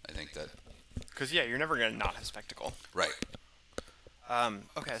 I think that... Because, yeah, you're never going to not have Spectacle. Right.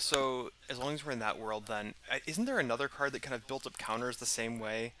 Okay, so as long as we're in that world, then... Isn't there another card that kind of built up counters the same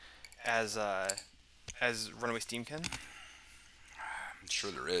way as Runaway Steamkin? I'm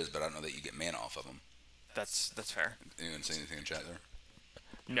sure there is, but I don't know that you get mana off of them. That's fair. Anyone say anything in chat there?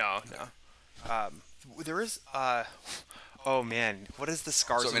 No. There is... oh, man. What is the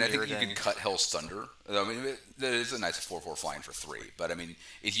Scars of I think you Mirrodin? could cut Hell's Thunder. There is a nice 4/4 flying for 3. But,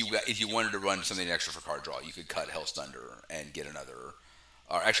 if you wanted to run something extra for card draw, you could cut Hell's Thunder and get another...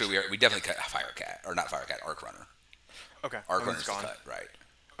 Or actually, we definitely cut Firecat. Or not Firecat, Arc Runner. Okay. Arc Runner's the cut, right.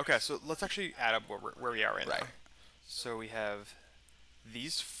 Okay, so let's actually add up where we are right now. Right. So we have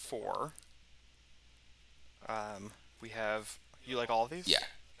these 4. We have... You like all of these? Yeah.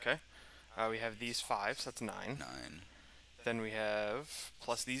 Okay. We have these 5, so that's 9. 9. Then we have,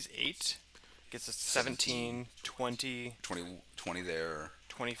 plus these 8, gets us 17, 20... 20 there.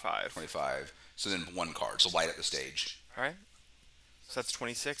 25. 25. So then 1 card, so Light up the stage. Alright. So that's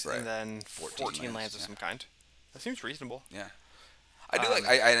 26, right. And then 14 lands of some kind. That seems reasonable. Yeah. I do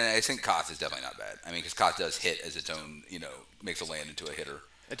I think Koth is definitely not bad. Because Koth does hit as its own, makes a land into a hitter.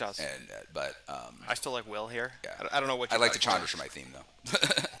 It does. And I still like Will here. Yeah. I don't know what you I like the Chandras for my theme, though.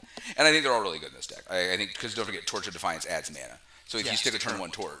 And I think they're all really good in this deck. I think, because don't forget, Torch of Defiance adds mana. So if you stick a turn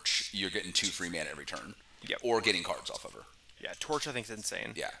 1 Torch, you're getting 2 free mana every turn. Yep. Or getting cards off of her. Yeah, Torch I think is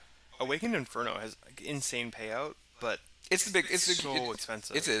insane. Yeah. Awakened Inferno has insane payout, but it's so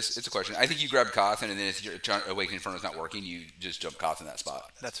expensive. It's a question. I think you grab Koth, and then if your Awakened Inferno's not working, you just jump Koth in that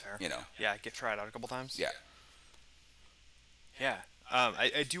spot. That's fair. Yeah, try it out a couple times. Yeah. Yeah.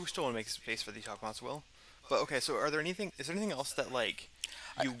 I do still want to make space for the Yawgmoth's Will. But okay, so is there anything else that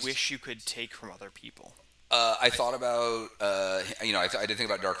you wish you could take from other people? I thought about, I did think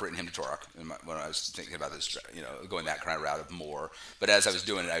about Dark Rit and Hymn to Torok when I was thinking about this, going that kind of route of more. But as I was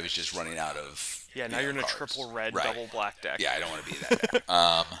doing it, I was just running out of Yeah, now you're in cards. a triple red, Right. double black deck. Yeah, I don't want to be that deck.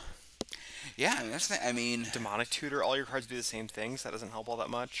 Yeah, I mean, that's the, I mean, Demonic Tutor, all your cards do the same things. That doesn't help all that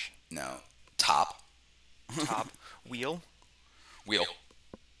much. no. Top. Top. Wheel. Wheel.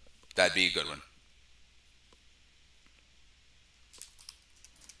 That'd be a good one.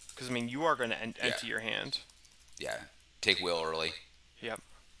 Because, I mean, you are going to empty your hand. Yeah. Take Wheel early. Yep.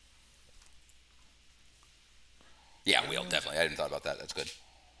 Yeah, Wheel, definitely. I hadn't thought about that. That's good.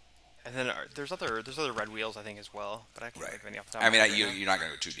 And then there's other red wheels, I think, as well. But I can't think of any off the top I of mean, my head right now. you're not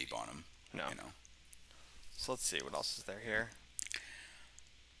going to go too deep on them. No. You know. So let's see. What else is there here?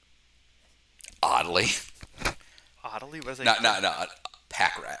 Oddly. Oddly? What is it? No.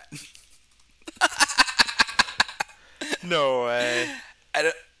 Pack Rat. No way.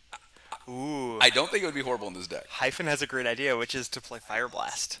 I Ooh. don't think it would be horrible in this deck. Hyphen has a great idea, which is to play Fire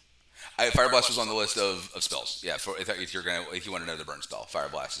Blast. Fire Blast was on the list of spells. Yeah, if you want another burn spell, Fire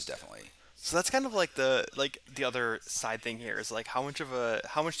Blast is definitely. So that's kind of like the other side thing here is like how much do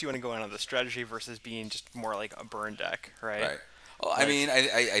you want to go in on the strategy versus being just more like a burn deck, right? Right. Well, I mean,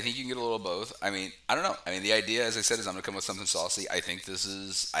 I think you can get a little of both. I mean, I don't know. I mean, the idea, as I said, is I'm going to come with something saucy. I think this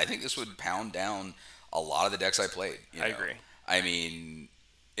would pound down a lot of the decks I played. I agree. I mean,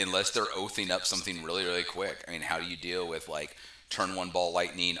 unless they're oathing up something really, really quick. I mean, how do you deal with like turn one ball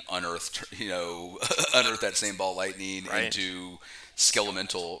lightning, unearth, unearth that same ball lightning into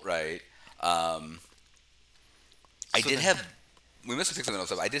Skelemental, right? We must have picked something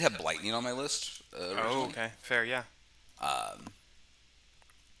else up. I did have Blightning on my list originally. Oh, okay. Fair, yeah.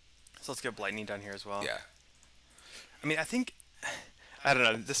 So let's get Lightning done here as well. Yeah. I mean, I don't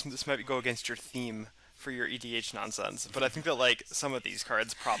know, this might go against your theme for your EDH nonsense, but I think that like some of these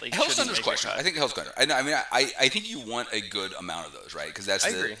cards probably shouldn't make a cut. I think Hell's Thunder. I think you want a good amount of those, right? Because that's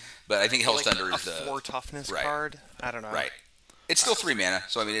agree. But I think Hell's like Thunder is a 4 toughness right. card. I don't know. Right. It's still 3 mana,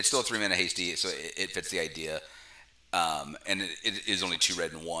 so I mean it's still 3 mana hasty, so it fits the idea. And it is only 2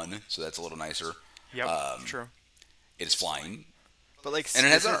 red and 1, so that's a little nicer. Yep. True. It is flying. But like, and it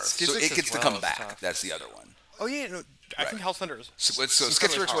has Earth, so it gets to come back. Tough. That's the other one. Oh yeah, no, I think Hell's Thunder is. So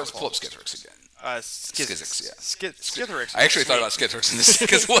Skithrix, let's pull up Skithrix again. Skizix, yeah. Skithrix. I actually thought about Skithrix in this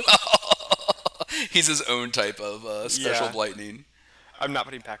deck as well. He's his own type of special Blightning. I'm not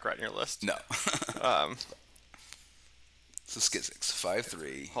putting Pack Rat in your list. No. So Skizix,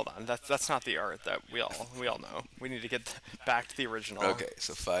 5/3. Hold on, that's not the art that we all know. We need to get back to the original. Okay,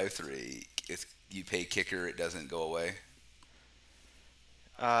 so 5/3. If you pay kicker, it doesn't go away.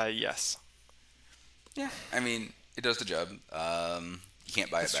 Yes. Yeah. I mean, it does the job. You can't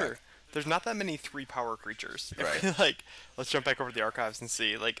buy it back. True. There's not that many 3-power creatures. Right. Like, let's jump back over to the archives and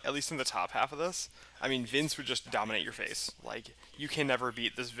see. Like, at least in the top half of this, I mean, Vince would just dominate your face. Like, you can never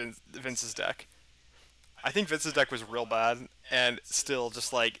beat this Vince's deck. I think Vince's deck was real bad, and still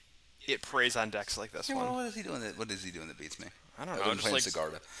just like it preys on decks like this one. Well, what is he doing that beats me? I don't know. I'm playing like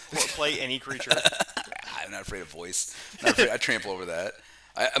Sigarda. Play any creature. I'm not afraid of voice. I trample over that.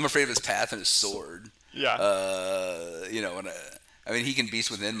 I'm afraid of his path and his sword. Yeah. I mean, he can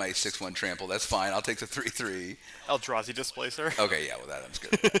beast within my 6/1 trample. That's fine. I'll take the 3/3. Eldrazi Displacer. Okay, yeah, well, that I'm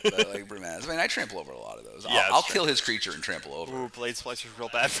scared of. But, like, Brumas. I mean, I trample over a lot of those. Yeah, I'll kill his creature and trample over. Ooh, Blade Splicer's real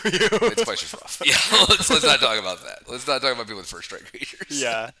bad for you. Blade Splicer's rough. Yeah, let's not talk about that. Let's not talk about people with first strike creatures.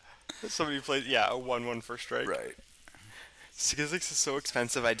 Yeah. Somebody plays, a 1/1 first strike. Right. Skizix is so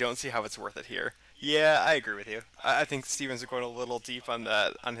expensive, I don't see how it's worth it here. Yeah, I agree with you. I think Steven's going a little deep on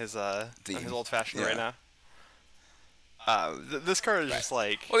that on his old fashioned right now. This card is just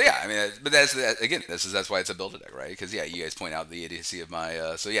like. Well, yeah, I mean, but that's why it's a build a deck, right? Because you guys point out the idiocy of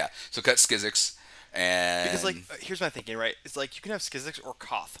my. So cut Skizix, and because like here's my thinking, right? It's like you can have Skizix or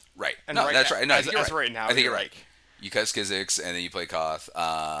Koth. Right. And no, that's right. No, as right now, I think you're right. You cut Skizix, and then you play Koth.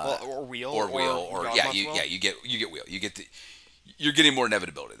 Or Wheel. Or you get Wheel. You're getting more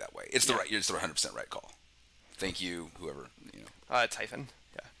inevitability that way. It's the 100% right call. Thank you, whoever Typhon.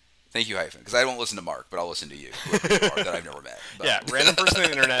 Thank you, Hyphen, because I won't listen to Mark, but I'll listen to you, whoever you are, that I've never met. But. Yeah, random person on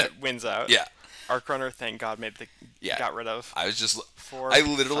the internet wins out. Yeah. Arcrunner, thank God, got rid of. I was just... 4, I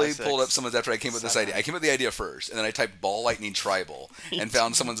literally 5, pulled up someone's after I came up with this idea. I came up with the idea first, and then I typed Ball Lightning Tribal, and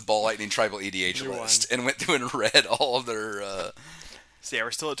found someone's Ball Lightning Tribal EDH list, and went through and read all of their... So yeah,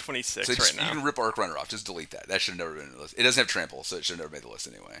 we're still at 26 right now. You can rip Arcrunner off. Just delete that. That should have never been in the list. It doesn't have Trample, so it should have never made the list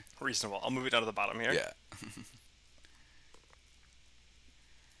anyway. Reasonable. I'll move it down to the bottom here. Yeah.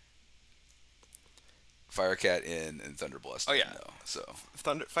 Firecat and Thunderblast. Oh yeah. No, so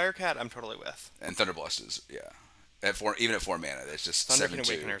Firecat, I'm totally with. And Thunderblast is even at 4 mana. That's just Thunder 7/2.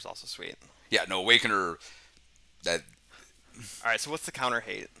 Awakener is also sweet. Yeah, no Awakener. That. All right, so what's the counter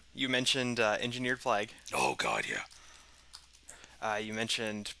hate? You mentioned Engineered Plague. Oh God, yeah. You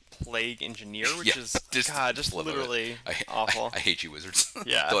mentioned Plague Engineer, which Yeah, is just literally awful. I hate you, wizards.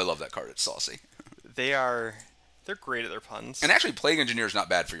 Yeah. Though I love that card. It's saucy. They're great at their puns. And actually, Plague Engineer is not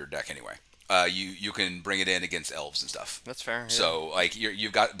bad for your deck anyway. You can bring it in against elves and stuff. That's fair. Yeah. So like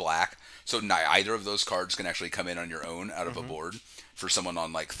you've got black, so either of those cards can actually come in on your own out of a board for someone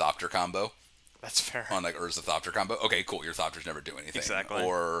on like Thopter combo. That's fair. On like Urza Thopter combo. Okay, cool. Your Thopters never do anything. Exactly.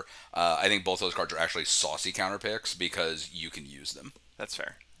 Or I think both those cards are actually saucy counter picks because you can use them. That's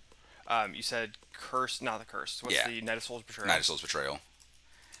fair. You said Curse, not the Curse. What's the Knight of Souls Betrayal? Knight of Souls Betrayal.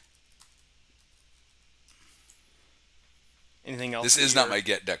 Anything else? This is not my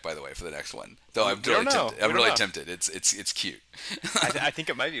get deck, by the way, for the next one. Though I'm really tempted. I'm really tempted. It's cute. I think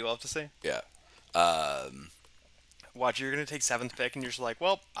it might be. We'll have to see. Yeah. Watch, you're gonna take 7th pick, and you're just like,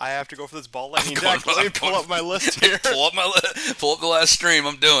 well, I have to go for this ball lightning deck. Let me pull up my list here. Pull up the last stream.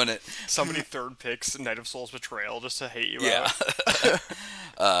 I'm doing it. Somebody 3rd picks Knight of Souls Betrayal just to hate you out.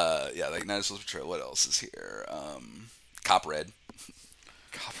 Yeah, like Knight of Souls Betrayal. What else is here? Cop Red.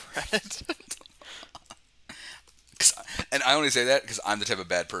 Cop Red. And I only say that because I'm the type of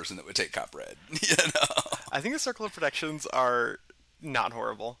bad person that would take Cop Red. You know? I think the Circle of Protections are not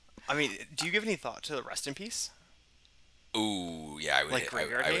horrible. I mean, do you give any thought to Rest in Peace? Ooh, yeah, I would. Like I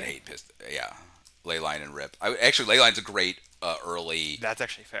would hate Yeah, Leyline and Rip. Actually, Leyline's a great early. That's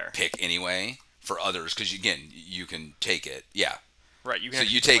actually fair. Pick anyway for others because again you can take it. Yeah. Right. So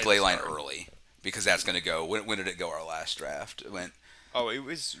you take Leyline early because that's going to go. When did it go? Our last draft it went. Oh, it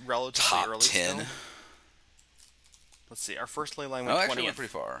was relatively top early. 10. Still. Let's see. Our first Leyline went 20th. Actually went pretty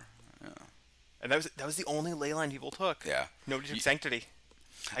far. Yeah. And that was the only Leyline people took. Yeah. Nobody took Sanctity.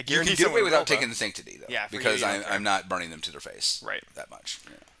 I You can get away without taking the Sanctity, though. Yeah, because I'm not burning them to their face. Right. That much.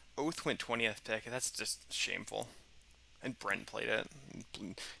 Yeah. Oath went 20th pick. That's just shameful. And Brent played it.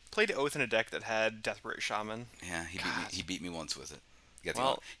 Played Oath in a deck that had Desperate Shaman. Yeah, he beat me once with it. He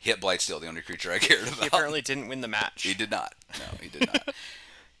hit Blightsteel, the only creature I cared about. He apparently didn't win the match. He did not. No, he did not.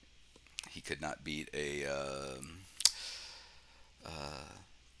 He could not beat a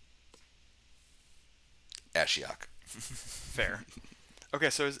Ashiok. Fair. Okay,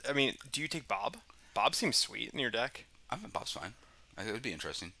 so do you take Bob? Bob seems sweet in your deck. I think Bob's fine. I think it would be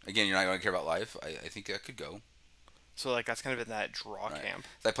interesting. Again, you're not going to care about life. I think that could go. So like that's kind of in that draw camp.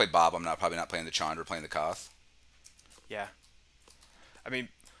 If I play Bob, I'm probably not playing the Chandra, playing the Koth. Yeah. I mean,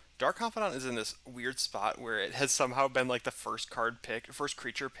 Dark Confidant is in this weird spot where it has somehow been like the first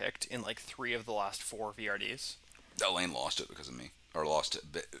creature picked in like 3 of the last 4 VRDs. Elaine lost it because of me. Or lost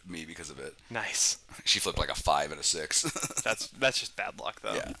me because of it. Nice. She flipped like a 5 and a 6. That's just bad luck,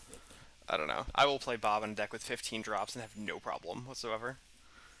 though. Yeah. I don't know. I will play Bob in a deck with 15 drops and have no problem whatsoever.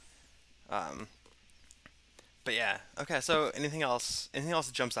 But yeah. Okay, so anything else that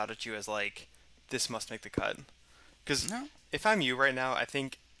jumps out at you as like, this must make the cut? Because if I'm you right now, I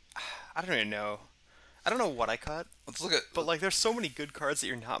think, I don't even know. I don't know what I cut. Let's look at... But like, there's so many good cards that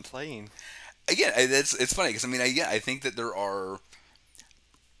you're not playing. Again, it's funny because I think that there are...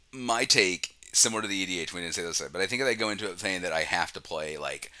 My take, similar to the EDH, we didn't say this, but I think that I go into it saying that I have to play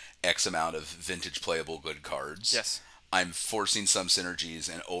like X amount of vintage playable good cards. Yes. I'm forcing some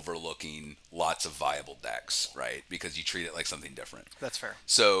synergies and overlooking lots of viable decks, right? Because you treat it like something different. That's fair.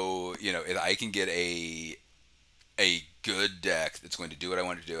 So, if I can get a good deck that's going to do what I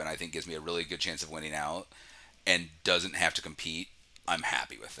want to do and I think gives me a really good chance of winning out and doesn't have to compete, I'm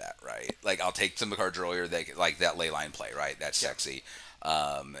happy with that, right? Like, I'll take some of the cards earlier, like that Leyline play, right? That's sexy.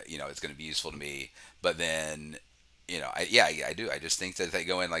 It's going to be useful to me. But then, I do. I just think that they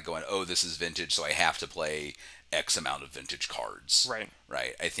go in like going, oh, this is vintage, so I have to play X amount of vintage cards. Right.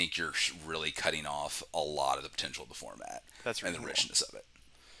 Right. I think you're really cutting off a lot of the potential of the format. That's and the richness of it.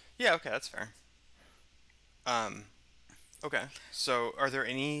 Yeah. Okay, that's fair. Okay. So, are there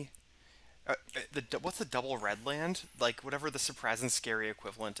any? What's the double red land? Like whatever the surprise and scary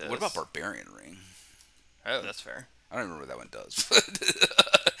equivalent is. What about Barbarian Ring? Oh, that's fair. I don't remember what that one does.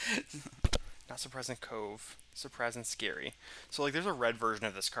 Not Surprise and Cove. Surprise and Scary. So, like, there's a red version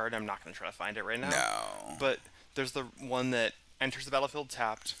of this card. I'm not going to try to find it right now. No. But there's the one that enters the battlefield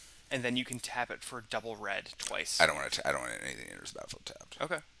tapped, and then you can tap it for double red twice. I don't want anything that enters the battlefield tapped.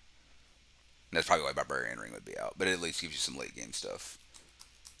 Okay. And that's probably why Barbarian Ring would be out, but it at least gives you some late game stuff.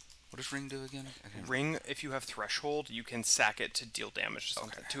 What does Ring do again? Ring, if you have Threshold, you can sack it to deal damage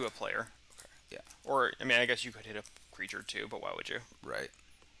to a player. Okay. Yeah. Or, I guess you could hit a creature too, but why would you? Right.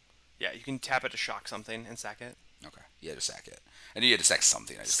 Yeah, you can tap it to shock something and sack it. Okay. You had to sack it. I knew you had to sack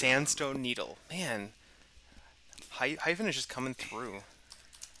something. Sandstone Needle. Man. Hyphen is just coming through.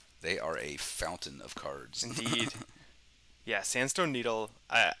 They are a fountain of cards. Indeed. Yeah, Sandstone Needle,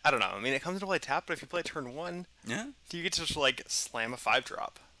 I don't know. I mean, it comes into play tap, but if you play turn 1, Yeah. do you get to just, like, slam a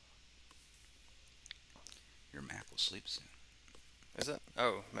 5-drop? Your Mac will sleep soon. Is it?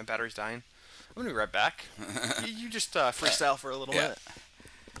 Oh, my battery's dying. I'm going to be right back. You just freestyle for a little bit.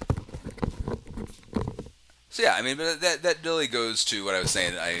 So yeah, I mean, but that really goes to what I was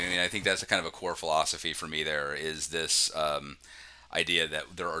saying. I mean, I think that's a kind of a core philosophy for me. There is this idea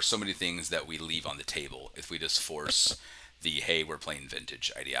that there are so many things that we leave on the table if we just force the "hey, we're playing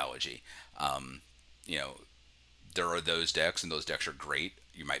vintage" ideology. You know, there are those decks, and those decks are great.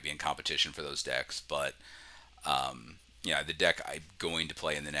 You might be in competition for those decks, but the deck I'm going to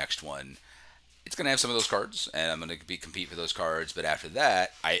play in the next one, it's going to have some of those cards, and I'm going to compete for those cards. But after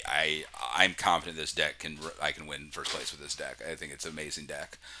that, I'm confident this deck I can win first place with this deck. I think it's an amazing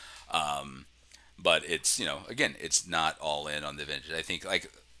deck. But it's, again, it's not all in on the vintage. I think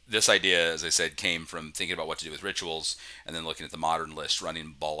like this idea, as I said, came from thinking about what to do with rituals, and then looking at the modern list,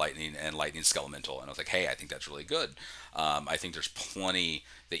 running Ball Lightning and Lightning Skelemental, and I was like, hey, I think that's really good. I think there's plenty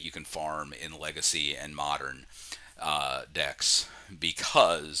that you can farm in Legacy and Modern decks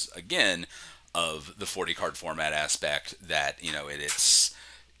because, again, of the 40 card format aspect that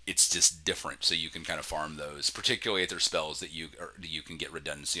it's just different, so you can kind of farm those, particularly if there's spells that you can get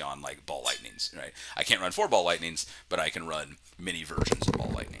redundancy on, like Ball Lightnings, right? I can't run 4 Ball Lightnings, but I can run mini versions of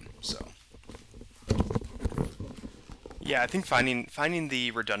Ball Lightning. So yeah, I think finding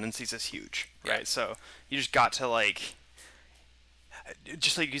the redundancies is huge, right? Yeah. So you just got to, like,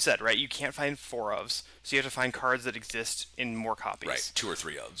 just like you said, right? You can't find 4 ofs, so you have to find cards that exist in more copies. Right, 2 or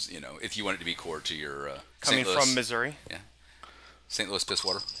 3 ofs, if you want it to be core to your coming from Missouri. Yeah, St. Louis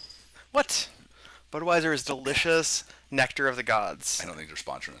Pisswater. What? Budweiser is delicious nectar of the gods. I don't think they're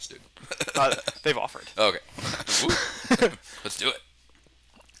sponsoring us, dude. They've offered. Okay, let's do it.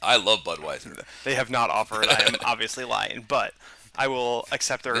 I love Budweiser. They have not offered. I am obviously lying, but I will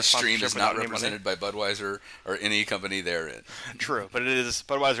accept their This stream is not any money. represented by Budweiser or any company therein. True, but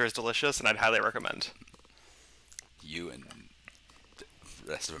Budweiser is delicious, and I'd highly recommend. You and the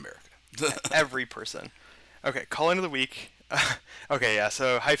rest of America. Every person. Okay, call into the week. Okay, yeah,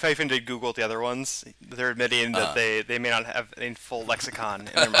 so High Fife did Google the other ones. They're admitting that they may not have a full lexicon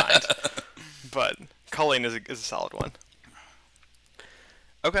in their mind. But calling is a solid one.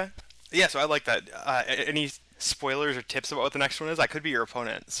 Okay. Yeah, so I like that. Any spoilers or tips about what the next one is? I could be your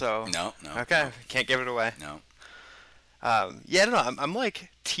opponent, so... No. Okay, no. Can't give it away. No. Yeah, I don't know. I'm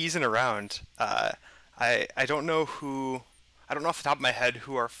like teasing around. I don't know who... I don't know off the top of my head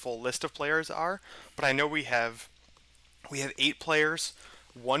who our full list of players are, but I know we have 8 players,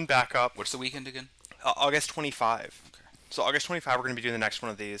 1 backup. What's the weekend again? August 25. Okay. So August 25, we're going to be doing the next one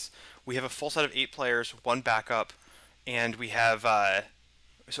of these. We have a full set of 8 players, 1 backup, and we have 8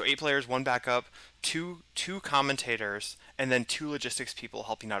 players, 1 backup, two commentators, and then 2 logistics people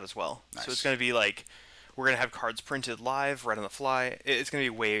helping out as well. Nice. So it's going to be like, we're going to have cards printed live, right on the fly. It's going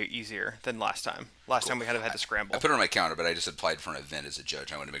to be way easier than last time. Last time we kind of had to scramble. I put it on my counter, but I just applied for an event as a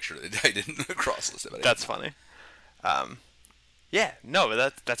judge. I wanted to make sure that I didn't cross-list it. That's funny. Yeah, no,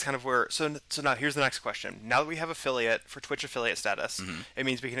 but that's kind of where... So now here's the next question. Now that we have affiliate, for Twitch affiliate status, it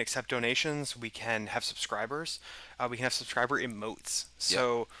means we can accept donations, we can have subscribers, we can have subscriber emotes.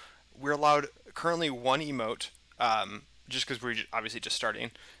 So we're allowed currently 1 emote, just because we're obviously just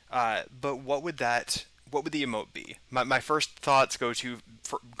starting. But what would the emote be? My first thoughts go to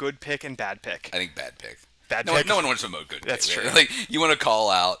for good pick and bad pick. I think bad pick. No one wants to emote good. That's pick, true. Like, you want to call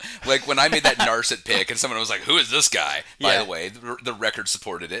out, like when I made that Narset pick, and someone was like, "Who is this guy?" By the way, the record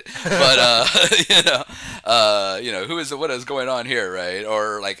supported it, but what is going on here, right?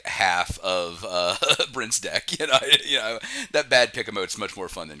 Or like half of Brent's deck, that bad pick emote's much more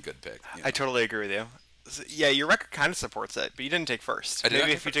fun than good pick. I totally agree with you. Yeah, your record kind of supports it, but you didn't take first.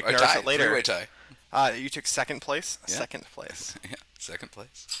 Maybe if you took Narset later. Three-way tie. You took second place. Yeah. Second place. Yeah, second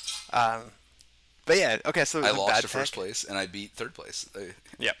place. But yeah, okay. So I lost bad to first place, and I beat third place.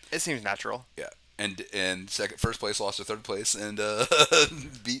 Yeah, it seems natural. Yeah, and first place lost to third place, and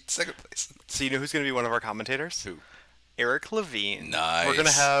beat second place. So you know who's going to be one of our commentators? Who? Eric Levine. Nice. We're going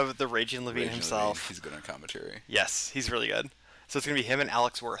to have the Raging Levine himself. He's good on commentary. Yes, he's really good. So it's going to be him and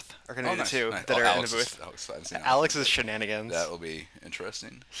Alex Worth are going to be the two nice. that are Alex in the booth. Alex's shenanigans. That will be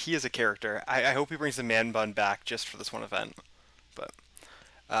interesting. He is a character. I hope he brings the man bun back just for this one event. But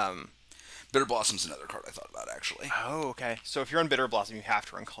Bitter Blossom's another card I thought about, actually. Oh, okay. So if you're on Bitter Blossom, you have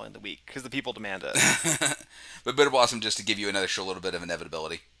to run Calling the Week because the people demand it. But Bitter Blossom, just to give you an extra little bit of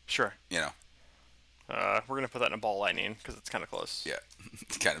inevitability. Sure. We're going to put that in a Ball Lightning because it's kind of close. Yeah.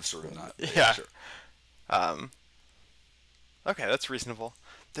 Kind of, sort of not. Yeah. Sure. Okay, that's reasonable.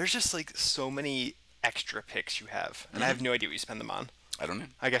 There's just like so many extra picks you have, and I have no idea what you spend them on. I don't know.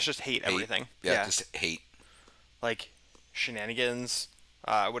 I guess just hate everything. Yeah, just hate. Like shenanigans,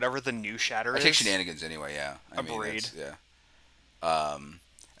 whatever the new shatter I is. take shenanigans anyway. Yeah, A braid. Yeah.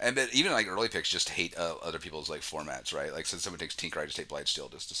 And but even like early picks, just hate other people's like formats, right? Like, since someone takes Tinker, I just take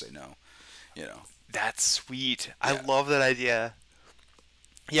Blightsteel just to say no. You know. That's sweet. Yeah. I love that idea.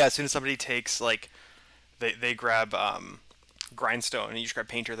 Yeah, as soon as somebody takes like, they grab Grindstone, and you just grab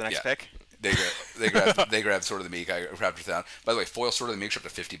Painter the next pick. They grab Sword of the Meek. I grabbed it down. By the way, foil Sword of the Meek's up to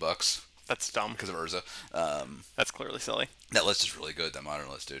 $50 That's dumb. because of Urza. That's clearly silly. That list is really good. That modern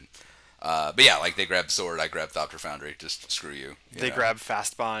list, dude. But yeah, like they grab Sword, I grab Thopter Foundry. Just screw you. They grab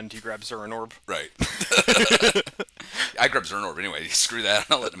Fast Bond. You grab Zeranorb. Right. I grab Zeranorb anyway. Screw that.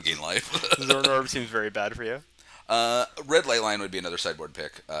 I'll let them gain life. Zeranorb seems very bad for you. Red Lightline would be another sideboard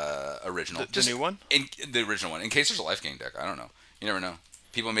pick. Original. The new one? The original one. In case there's a life gain deck. I don't know. You never know.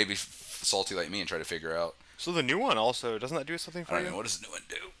 People may be salty like me and try to figure out. So the new one also, doesn't that do something for you? I don't know. What does the new one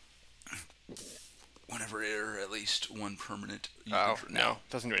do? Whenever there at least one permanent. No.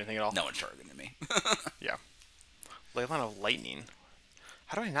 Doesn't do anything at all. No one's targeting me. Yeah. Leyline of Lightning.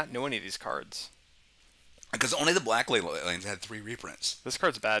 How do I not know any of these cards? Because only the black ley lines had 3 reprints. This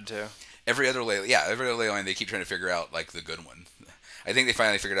card's bad too. Every other ley line they keep trying to figure out like the good one. I think they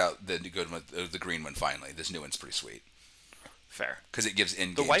finally figured out the good one, the green one. Finally, this new one's pretty sweet. Fair. Because it gives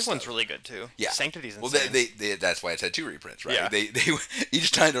in. The white one's really good too. Yeah. Sanctity's insane. Well, they that's why it's had 2 reprints, right? Yeah. They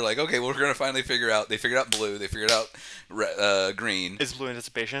each time they're like, okay, well, we're gonna finally figure out. They figured out blue. They figured out green. Is blue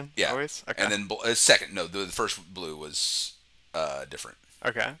Anticipation? Yeah. Always. Okay. And then second, no, the first blue was different.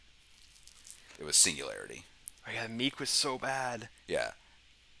 Okay. It was Singularity. Oh yeah, Meek was so bad. Yeah.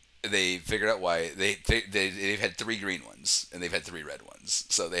 They figured out why they've had 3 green ones and they've had 3 red ones,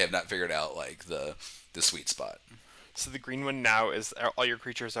 so they have not figured out like the sweet spot. So the green one now is all your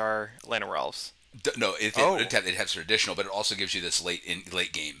creatures are Llanowar Elves. No, it has traditional, but it also gives you this late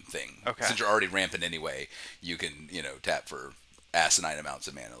game thing. Okay. Since you're already rampant anyway, you can tap for asinine amounts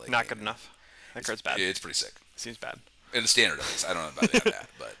of mana. Not good enough. That card's bad. It's pretty sick. Seems bad. In the standard, at least. I don't know about that,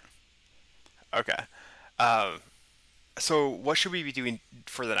 but okay. So what should we be doing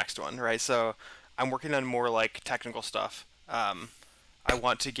for the next one, right? So I'm working on more like technical stuff. I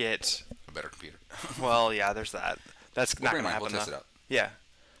want to get a better computer. Well, yeah, there's that. That's not going to happen. We'll test it out. Yeah.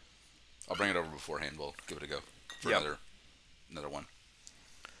 I'll bring it over beforehand. We'll give it a go for another one.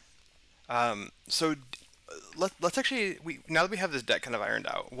 So let's actually now that we have this deck kind of ironed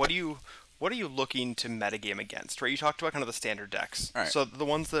out, what are you looking to metagame against? Right, you talked about kind of the standard decks. All right. So the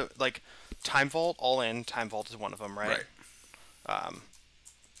ones that like Time Vault, all in. Time Vault is one of them, right? Right.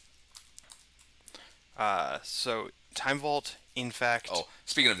 So Time Vault, Infect. Oh,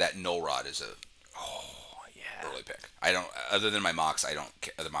 speaking of that, Null Rod is a early pick. I don't, other than my Mox, I don't.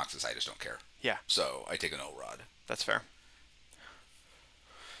 The Moxes, I just don't care. Yeah. So I take a Null Rod. That's fair.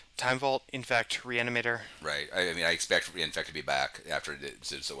 Time Vault, Infect, Reanimator. Right. I mean, I expect Infect to be back after it did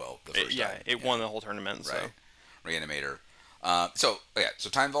so well the first time. It won the whole tournament. So. Right. Reanimator. So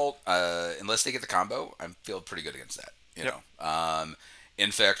Time Vault, unless they get the combo, I feel pretty good against that. You know.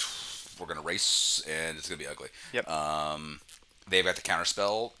 Infect, we're gonna race and it's gonna be ugly. Yep. They've got the counter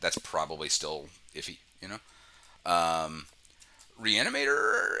spell. That's probably still iffy. You know.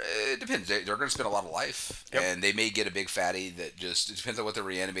 Reanimator, it depends. They're going to spend a lot of life, and they may get a big fatty that just it depends on what they're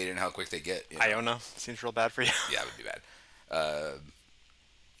reanimating and how quick they get. You know? Iona seems real bad for you. Yeah, it would be bad.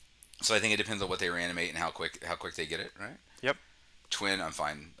 So I think it depends on what they reanimate and how quick they get it. Right. Yep. Twin, I'm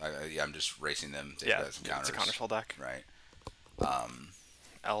fine. I'm just racing them. It's a counterspell deck. Right.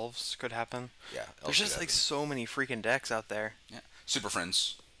 Elves could happen. Yeah. There's just like so many freaking decks out there. Yeah. Super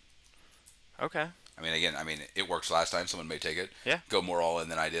Friends. Okay. I mean, it works last time. Someone may take it. Yeah. Go more all in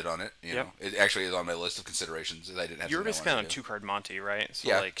than I did on it. You know, it actually is on my list of considerations that I didn't have. You were basically on a 2-card Monty, right? So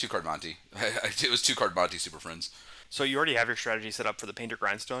yeah, 2-card Monty. It was 2-card Monty Super Friends. So you already have your strategy set up for the Painter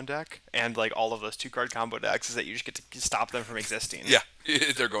Grindstone deck, and like all of those 2-card combo decks is that you just get to stop them from existing. Yeah,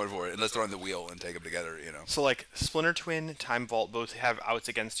 they're going for it unless they're on the wheel and take them together. You know. So like Splinter Twin, Time Vault both have outs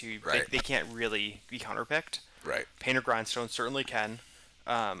against you. Right. They can't really be counterpicked. Right. Painter Grindstone certainly can.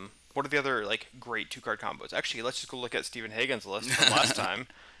 What are the other like great 2-card combos? Actually, let's just go look at Stephen Hagan's list from last time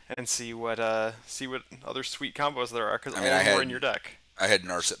and see what other sweet combos there are because all of them were in your deck. I had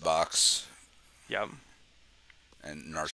Narset Box. Yep. And Narset